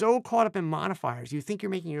get so caught up in modifiers. You think you're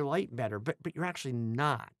making your light better, but you're actually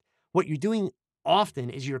not. What you're doing often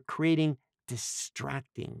is you're creating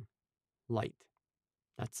distracting light.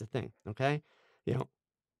 That's the thing, okay? You know,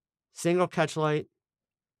 single catch light,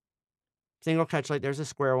 there's a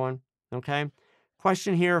square one, okay?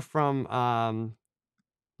 Question here from,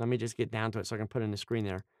 let me just get down to it so I can put it in the screen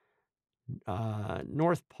there.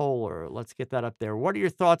 North Polar, let's get that up there. What are your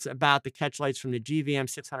thoughts about the catch lights from the GVM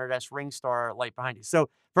 600S Ring Star light behind you? So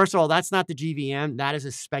first of all, that's not the GVM. That is a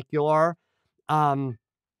specular.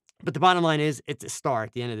 But the bottom line is it's a star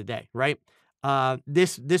at the end of the day, right?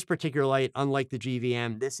 This particular light, unlike the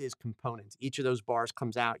GVM, this is components. Each of those bars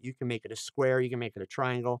comes out. You can make it a square. You can make it a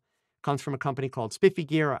triangle. Comes from a company called Spiffy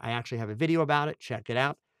Gear. I actually have a video about it. Check it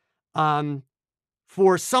out.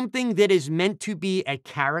 For something that is meant to be a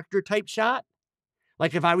character type shot,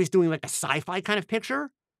 like if I was doing like a sci-fi kind of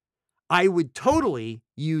picture, I would totally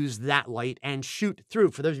use that light and shoot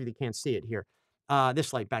through. For those of you that can't see it here,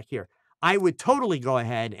 this light back here, I would totally go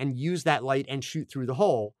ahead and use that light and shoot through the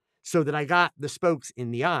hole so that I got the spokes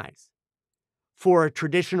in the eyes. For a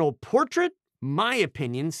traditional portrait, my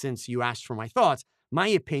opinion, since you asked for my thoughts, my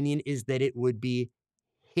opinion is that it would be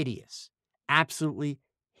hideous, absolutely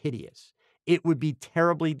hideous. It would be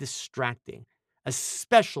terribly distracting,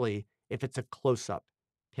 especially if it's a close-up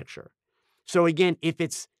picture. So again, if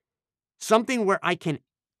it's something where I can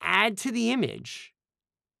add to the image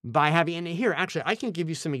by having, and here, actually, I can give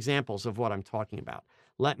you some examples of what I'm talking about.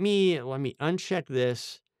 Let me uncheck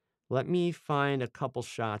this. Let me find a couple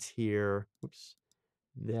shots here. Oops,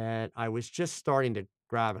 that I was just starting to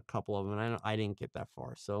grab a couple of them, and I didn't get that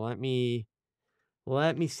far. So let me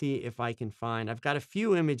see if I can find. I've got a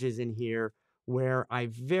few images in here where I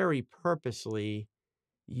very purposely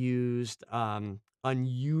used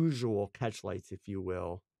unusual catch lights, if you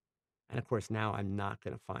will. And of course, now I'm not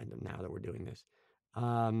going to find them now that we're doing this.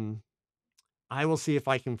 I will see if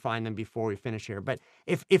I can find them before we finish here. But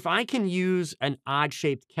if I can use an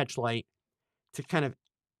odd-shaped catch light to kind of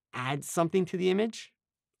add something to the image,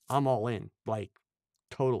 I'm all in. Like,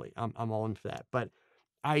 totally. I'm all in for that. But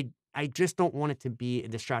I just don't want it to be a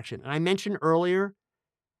distraction. And I mentioned earlier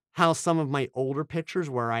how some of my older pictures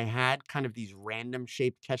where I had kind of these random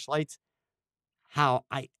shaped catch lights, how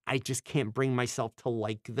I just can't bring myself to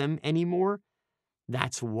like them anymore.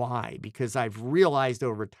 That's why, because I've realized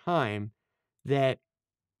over time that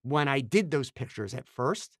when I did those pictures at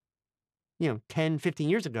first, 10, 15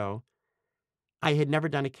 years ago, I had never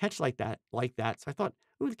done a catch like that. So I thought,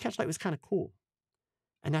 ooh, the catch light was kind of cool.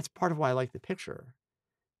 And that's part of why I like the picture.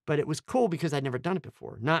 But it was cool because I'd never done it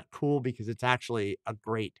before. Not cool because it's actually a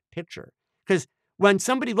great picture. Because when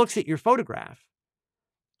somebody looks at your photograph,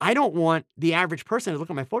 I don't want the average person to look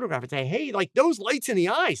at my photograph and say, hey, like those lights in the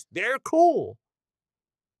eyes, they're cool.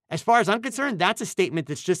 As far as I'm concerned, that's a statement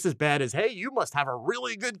that's just as bad as, hey, you must have a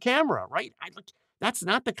really good camera, right? That's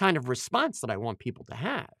not the kind of response that I want people to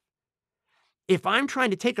have. If I'm trying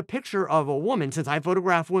to take a picture of a woman, since I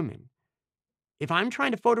photograph women, if I'm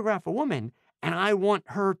trying to photograph a woman and I want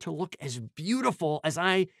her to look as beautiful as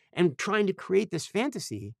I am trying to create this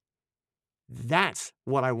fantasy, that's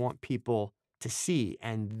what I want people to see.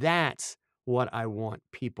 And that's what I want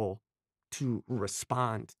people to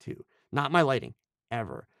respond to. Not my lighting,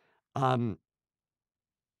 ever. From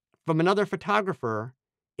another photographer,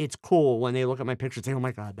 it's cool when they look at my picture and say, oh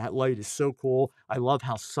my God, that light is so cool. I love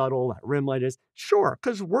how subtle that rim light is. Sure,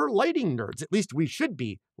 because we're lighting nerds. At least we should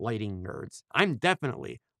be lighting nerds. I'm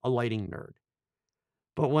definitely a lighting nerd.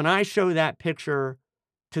 But when I show that picture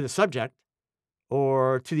to the subject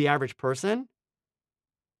or to the average person,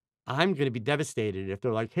 I'm going to be devastated if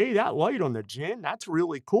they're like, hey, that light on the gin, that's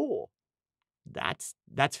really cool. That's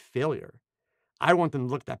failure. I want them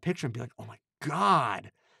to look at that picture and be like, oh my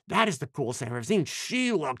God, that is the coolest thing I've ever seen.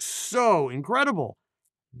 She looks so incredible.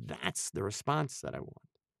 That's the response that I want.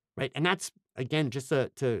 right? And that's, again, just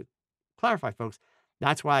to clarify, folks,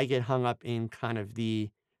 that's why I get hung up in kind of the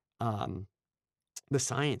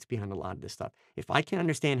science behind a lot of this stuff. If I can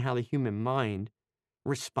understand how the human mind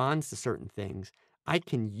responds to certain things, I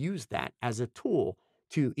can use that as a tool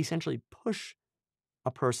to essentially push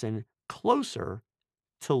a person closer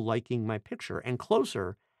to liking my picture and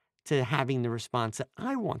closer to having the response that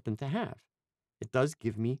I want them to have. It does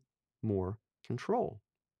give me more control,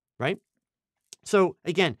 right? So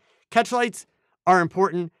again, catch lights are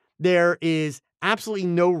important. There is absolutely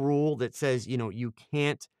no rule that says, you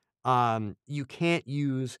can't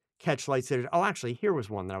use catch lights that are, oh, actually, here was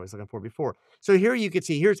one that I was looking for before. So here you can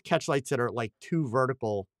see, here's catch lights that are like two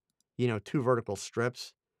vertical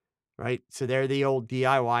strips. Right? So they're the old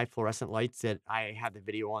DIY fluorescent lights that I had the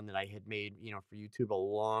video on that I had made, for YouTube a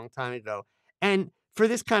long time ago. And for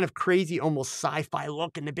this kind of crazy, almost sci-fi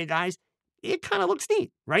look in the big eyes, it kind of looks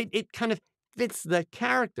neat, right? It kind of fits the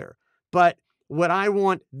character. But what I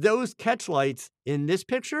want those catch lights in this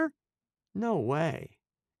picture, no way.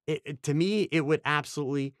 To me, it would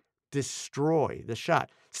absolutely destroy the shot.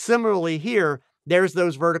 Similarly here, there's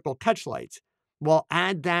those vertical catch lights. Well,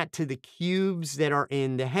 add that to the cubes that are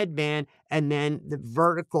in the headband and then the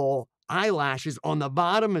vertical eyelashes on the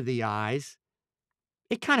bottom of the eyes.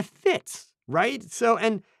 It kind of fits, right? So,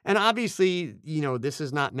 and obviously, this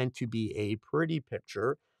is not meant to be a pretty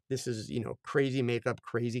picture. This is, crazy makeup,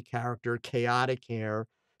 crazy character, chaotic hair.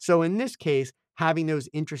 So in this case, having those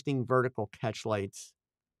interesting vertical catch lights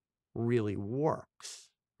really works,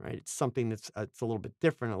 right? It's something that's it's a little bit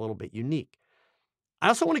different, a little bit unique. I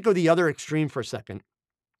also want to go the other extreme for a second.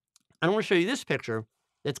 I want to show you this picture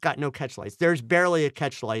that's got no catch lights. There's barely a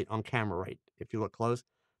catch light on camera, right? If you look close,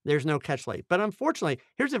 there's no catch light. But unfortunately,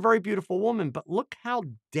 here's a very beautiful woman, but look how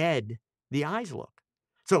dead the eyes look.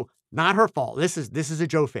 So not her fault. This is a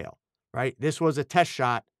Joe fail, right? This was a test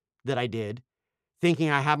shot that I did, thinking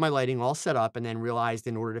I have my lighting all set up, and then realized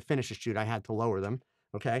in order to finish a shoot, I had to lower them.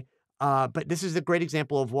 Okay. But this is a great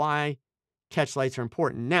example of why catch lights are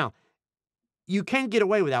important. Now, you can get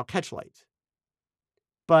away without catch lights,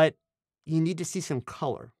 but you need to see some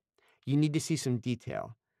color. You need to see some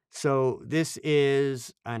detail. So this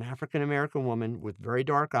is an African American woman with very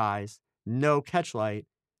dark eyes, no catch light,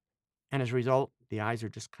 and as a result, the eyes are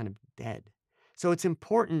just kind of dead. So it's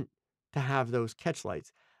important to have those catch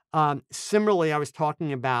lights. Similarly, I was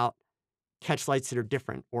talking about catch lights that are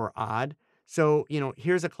different or odd. So,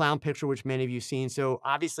 here's a clown picture, which many of you have seen. So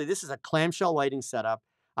obviously this is a clamshell lighting setup.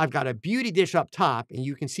 I've got a beauty dish up top, and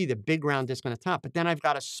you can see the big round disc on the top, but then I've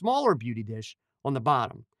got a smaller beauty dish on the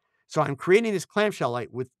bottom. So I'm creating this clamshell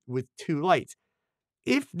light with two lights.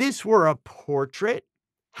 If this were a portrait,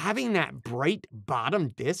 having that bright bottom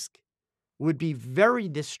disc would be very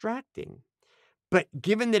distracting. But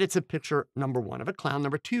given that it's a picture, number one, of a clown,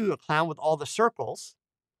 number two, a clown with all the circles,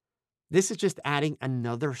 this is just adding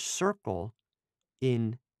another circle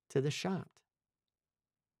into the shot,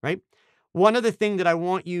 right? One other thing that I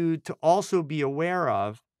want you to also be aware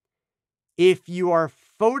of, if you are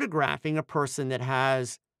photographing a person that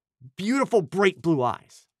has beautiful, bright blue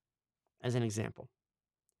eyes, as an example,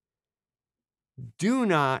 do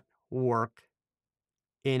not work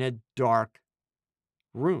in a dark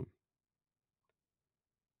room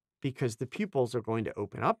because the pupils are going to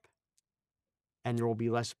open up and there will be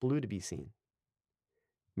less blue to be seen.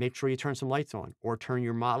 Make sure you turn some lights on or turn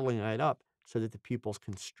your modeling light up so that the pupils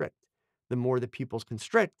constrict. The more the pupils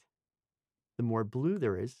constrict, the more blue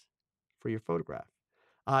there is for your photograph.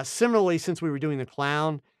 Similarly, since we were doing the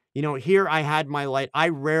clown, here I had my light. I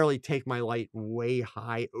rarely take my light way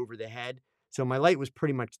high over the head. So my light was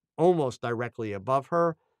pretty much almost directly above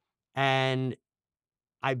her. And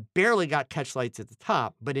I barely got catch lights at the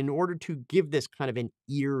top. But in order to give this kind of an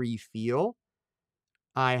eerie feel,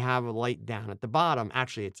 I have a light down at the bottom.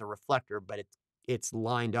 Actually, it's a reflector, but it's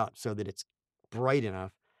lined up so that it's bright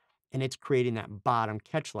enough. And it's creating that bottom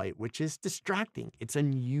catch light, which is distracting. It's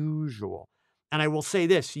unusual. And I will say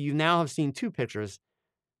this, you now have seen two pictures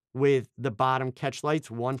with the bottom catch lights,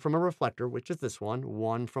 one from a reflector, which is this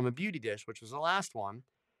one from a beauty dish, which was the last one.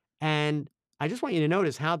 And I just want you to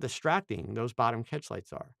notice how distracting those bottom catch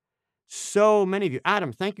lights are. So many of you,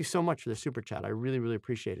 Adam, thank you so much for the super chat. I really, really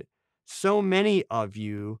appreciate it. So many of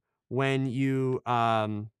you, when you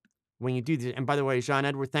do this, and by the way, Jean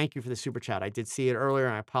Edward, thank you for the super chat. I did see it earlier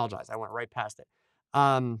and I apologize. I went right past it.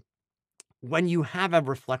 When you have a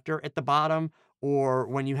reflector at the bottom or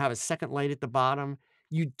when you have a second light at the bottom,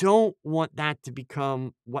 you don't want that to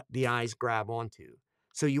become what the eyes grab onto.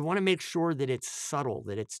 So you want to make sure that it's subtle,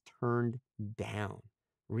 that it's turned down.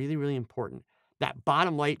 Really, really important. That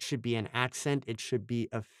bottom light should be an accent. It should be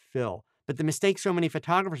a fill. But the mistake so many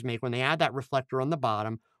photographers make when they add that reflector on the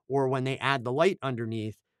bottom or when they add the light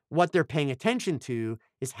underneath, what they're paying attention to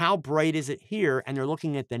is how bright is it here, and they're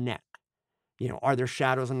looking at the neck. Are there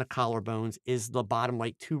shadows on the collarbones? Is the bottom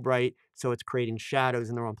light too bright, so it's creating shadows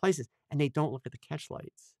in the wrong places? And they don't look at the catch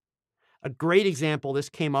lights. A great example, this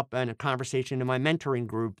came up in a conversation in my mentoring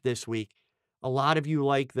group this week. A lot of you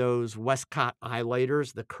like those Westcott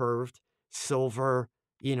highlighters, the curved silver,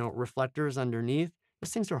 reflectors underneath.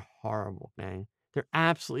 Those things are horrible, man. They're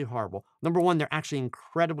absolutely horrible. Number one, they're actually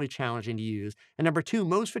incredibly challenging to use. And number two,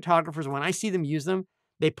 most photographers, when I see them use them,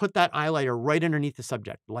 they put that highlighter right underneath the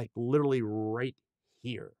subject, like literally right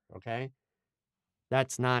here, okay?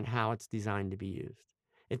 That's not how it's designed to be used.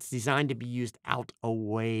 It's designed to be used out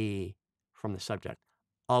away from the subject,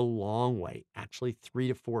 a long way, actually 3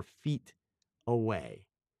 to 4 feet away,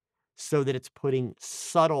 so that it's putting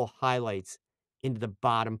subtle highlights into the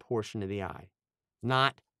bottom portion of the eye,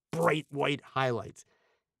 not bright white highlights.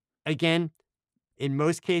 Again, in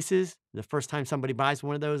most cases, the first time somebody buys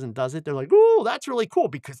one of those and does it, they're like, "Ooh, that's really cool,"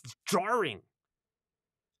 because it's jarring.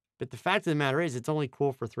 But the fact of the matter is, it's only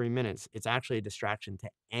cool for 3 minutes. It's actually a distraction to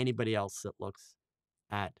anybody else that looks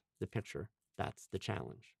at the picture. That's the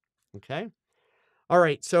challenge. Okay? All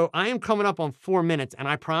right, so I am coming up on 4 minutes, and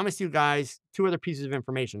I promised you guys 2 other pieces of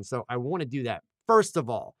information, so I wanna do that. First of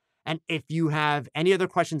all, and if you have any other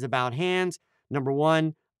questions about hands, number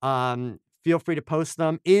 1, feel free to post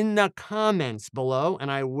them in the comments below, and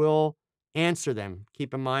I will answer them.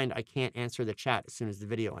 Keep in mind, I can't answer the chat as soon as the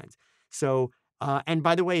video ends. So, and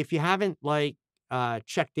by the way, if you haven't,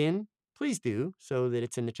 checked in, please do so that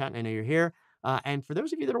it's in the chat and I know you're here. And for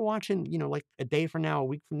those of you that are watching, like a day from now, a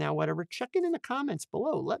week from now, whatever, check in the comments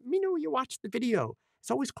below. Let me know you watched the video.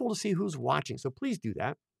 It's always cool to see who's watching. So please do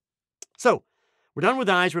that. So we're done with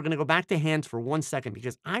eyes. We're going to go back to hands for 1 second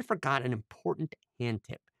because I forgot an important hand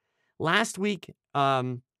tip. Last week,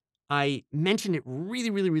 I mentioned it really,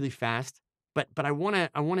 really, really fast, but I want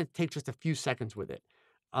to take just a few seconds with it.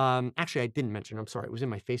 Actually, I didn't mention it. I'm sorry. It was in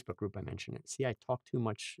my Facebook group. I mentioned it. See, I talk too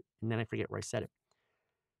much and then I forget where I said it.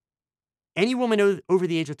 Any woman over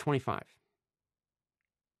the age of 25,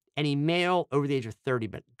 any male over the age of 30,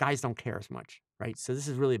 but guys don't care as much, right? So this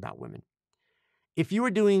is really about women. If you were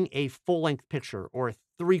doing a full-length picture or a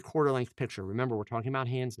 3/4 length picture, remember we're talking about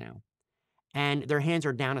hands now, and their hands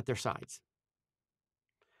are down at their sides.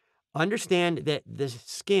 Understand that the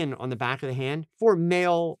skin on the back of the hand, for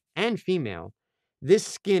male and female, this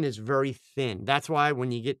skin is very thin. That's why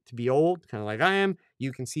when you get to be old, kind of like I am,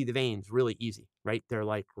 you can see the veins really easy, right? They're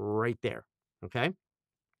like right there, okay?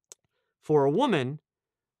 For a woman,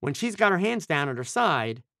 when she's got her hands down at her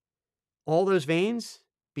side, all those veins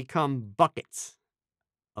become buckets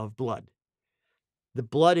of blood. The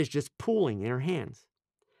blood is just pooling in her hands.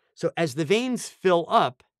 So as the veins fill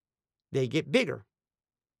up, they get bigger.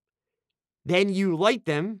 Then you light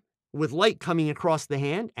them with light coming across the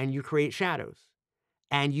hand and you create shadows.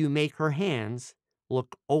 And you make her hands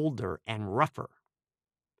look older and rougher.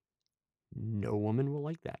 No woman will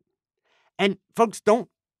like that. And folks, don't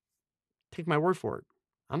take my word for it.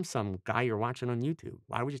 I'm some guy you're watching on YouTube.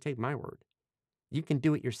 Why would you take my word? You can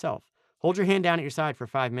do it yourself. Hold your hand down at your side for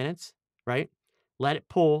 5 minutes, right? Let it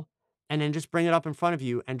pull, and then just bring it up in front of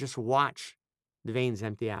you and just watch the veins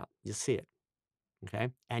empty out. You'll see it, okay?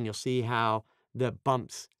 And you'll see how the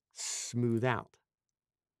bumps smooth out.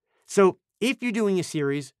 So if you're doing a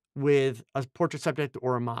series with a portrait subject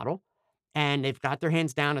or a model, and they've got their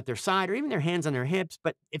hands down at their side or even their hands on their hips,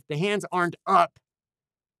 but if the hands aren't up,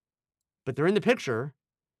 but they're in the picture,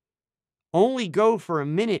 only go for a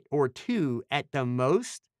minute or 2 at the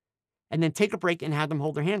most, and then take a break and have them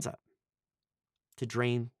hold their hands up to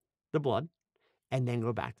drain the blood and then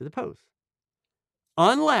go back to the pose.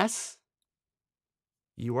 Unless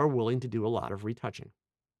you are willing to do a lot of retouching.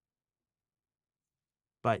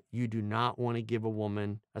 But you do not want to give a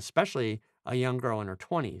woman, especially a young girl in her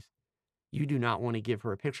 20s, you do not want to give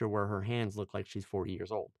her a picture where her hands look like she's 40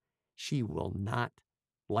 years old. She will not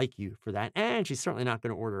like you for that. And she's certainly not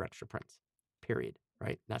going to order extra prints, period,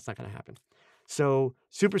 right? That's not going to happen. So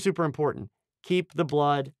super, super important. Keep the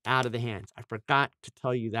blood out of the hands. I forgot to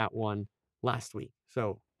tell you that one last week.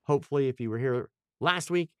 So hopefully if you were here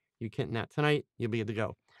last week, you're getting that tonight, you'll be good to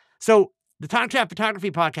go. So the Talk Chat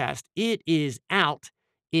Photography Podcast, it is out.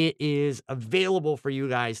 It is available for you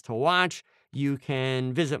guys to watch. You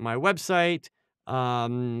can visit my website.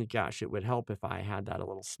 Gosh, it would help if I had that a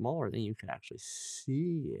little smaller, then you could actually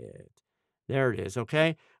see it. There it is,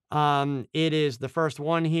 okay? It is the first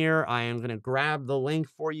one here. I am going to grab the link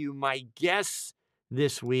for you. My guess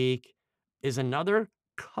this week is another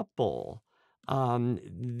couple.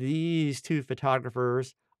 These 2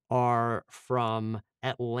 photographers are from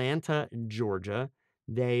Atlanta, Georgia.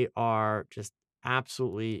 They are just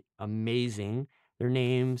absolutely amazing. Their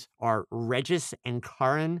names are Regis and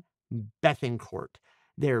Karen Bethencourt.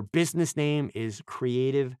 Their business name is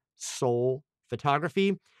Creative Soul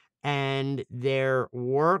Photography, and their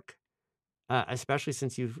work, especially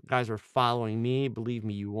since you guys are following me, believe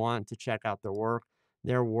me, you want to check out their work.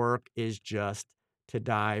 Their work is just to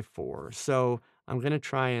die for. So I'm going to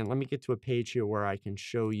try and let me get to a page here where I can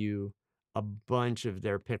show you a bunch of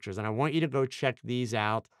their pictures. And I want you to go check these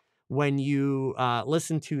out. When you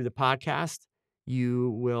listen to the podcast,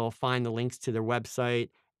 you will find the links to their website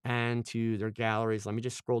and to their galleries. Let me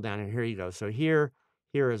just scroll down, and here you go. So here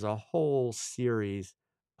is a whole series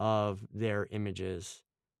of their images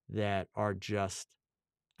that are just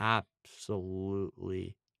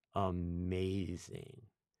absolutely amazing.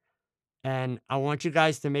 And I want you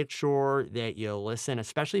guys to make sure that you listen,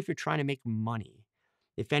 especially if you're trying to make money.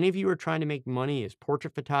 If any of you are trying to make money as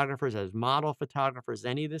portrait photographers, as model photographers,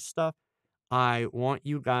 any of this stuff, I want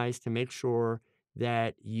you guys to make sure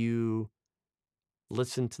that you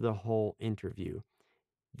listen to the whole interview.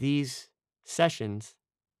 These sessions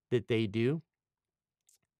that they do,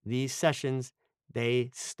 these sessions,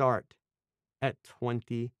 they start at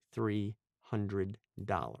 $2,300.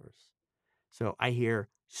 So I hear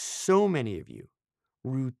so many of you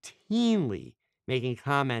routinely making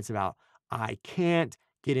comments about, I can't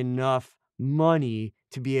get enough money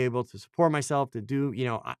to be able to support myself, to do,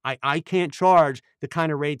 I can't charge the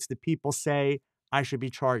kind of rates that people say I should be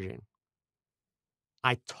charging.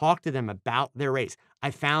 I talked to them about their rates. I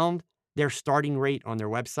found their starting rate on their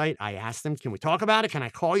website. I asked them, can we talk about it? Can I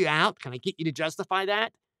call you out? Can I get you to justify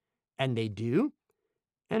that? And they do.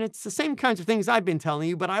 And it's the same kinds of things I've been telling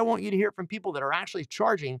you, but I want you to hear from people that are actually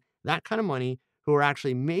charging that kind of money, who are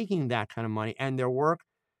actually making that kind of money, and their work.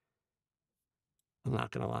 I'm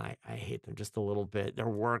not going to lie. I hate them just a little bit. Their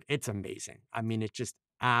work, it's amazing. I mean, it's just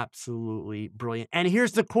absolutely brilliant. And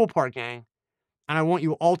here's the cool part, gang. And I want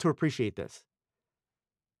you all to appreciate this.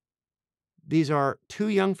 These are two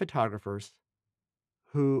young photographers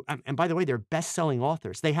who, and by the way, they're best-selling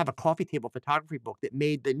authors. They have a coffee table photography book that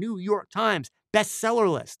made the New York Times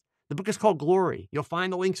bestseller list. The book is called Glory. You'll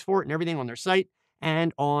find the links for it and everything on their site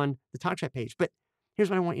and on the Talk Chat page. But here's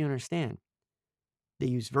what I want you to understand. They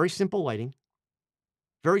use very simple lighting.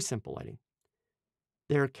 Very simple lighting.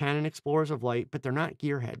 They're Canon Explorers of light, but they're not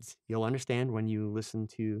gearheads. You'll understand when you listen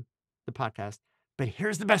to the podcast. But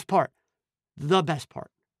here's the best part. The best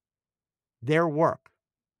part. Their work,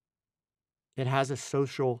 it has a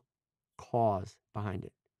social cause behind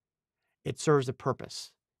it. It serves a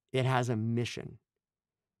purpose. It has a mission.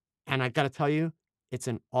 And I got to tell you, it's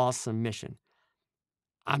an awesome mission.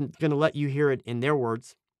 I'm going to let you hear it in their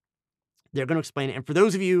words. They're going to explain it. And for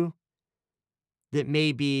those of you that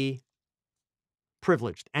may be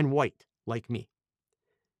privileged and white like me,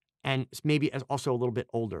 and maybe also a little bit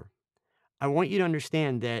older, I want you to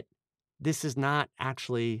understand that this is not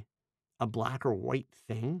actually a black or white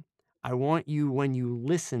thing. I want you, when you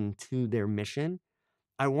listen to their mission,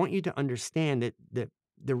 I want you to understand that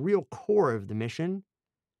the real core of the mission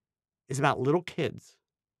is about little kids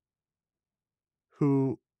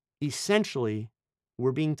who essentially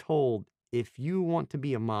were being told, if you want to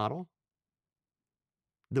be a model,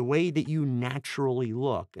 the way that you naturally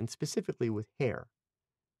look, and specifically with hair,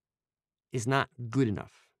 is not good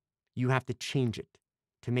enough. You have to change it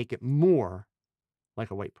to make it more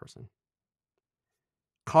like a white person.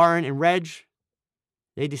 Karen and Reg,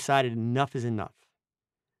 they decided enough is enough.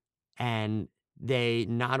 And they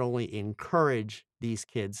not only encourage these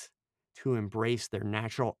kids to embrace their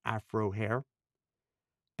natural afro hair,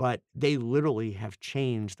 but they literally have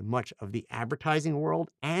changed much of the advertising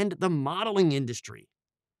world and the modeling industry.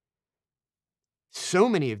 So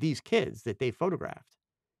many of these kids that they photographed,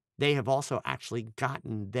 they have also actually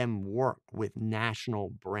gotten them work with national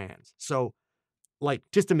brands. So, like,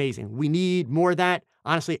 just amazing. We need more of that.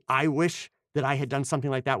 Honestly, I wish that I had done something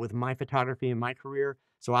like that with my photography and my career.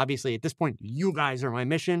 So obviously, at this point, you guys are my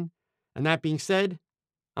mission. And that being said,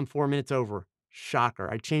 I'm 4 minutes over. Shocker.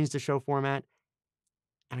 I changed the show format,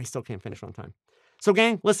 and I still can't finish on time. So,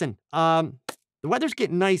 gang, listen, the weather's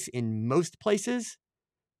getting nice in most places.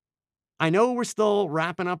 I know we're still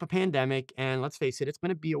wrapping up a pandemic, and let's face it, it's going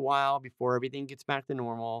to be a while before everything gets back to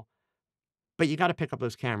normal. But you got to pick up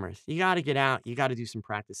those cameras. You got to get out. You got to do some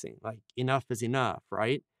practicing. Like, enough is enough,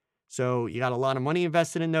 right? So you got a lot of money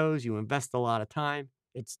invested in those. You invest a lot of time.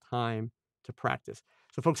 It's time to practice.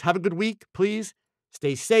 So, folks, have a good week. Please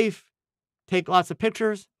stay safe. Take lots of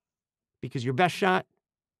pictures, because your best shot,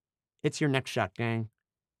 it's your next shot, gang.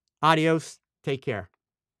 Adios. Take care.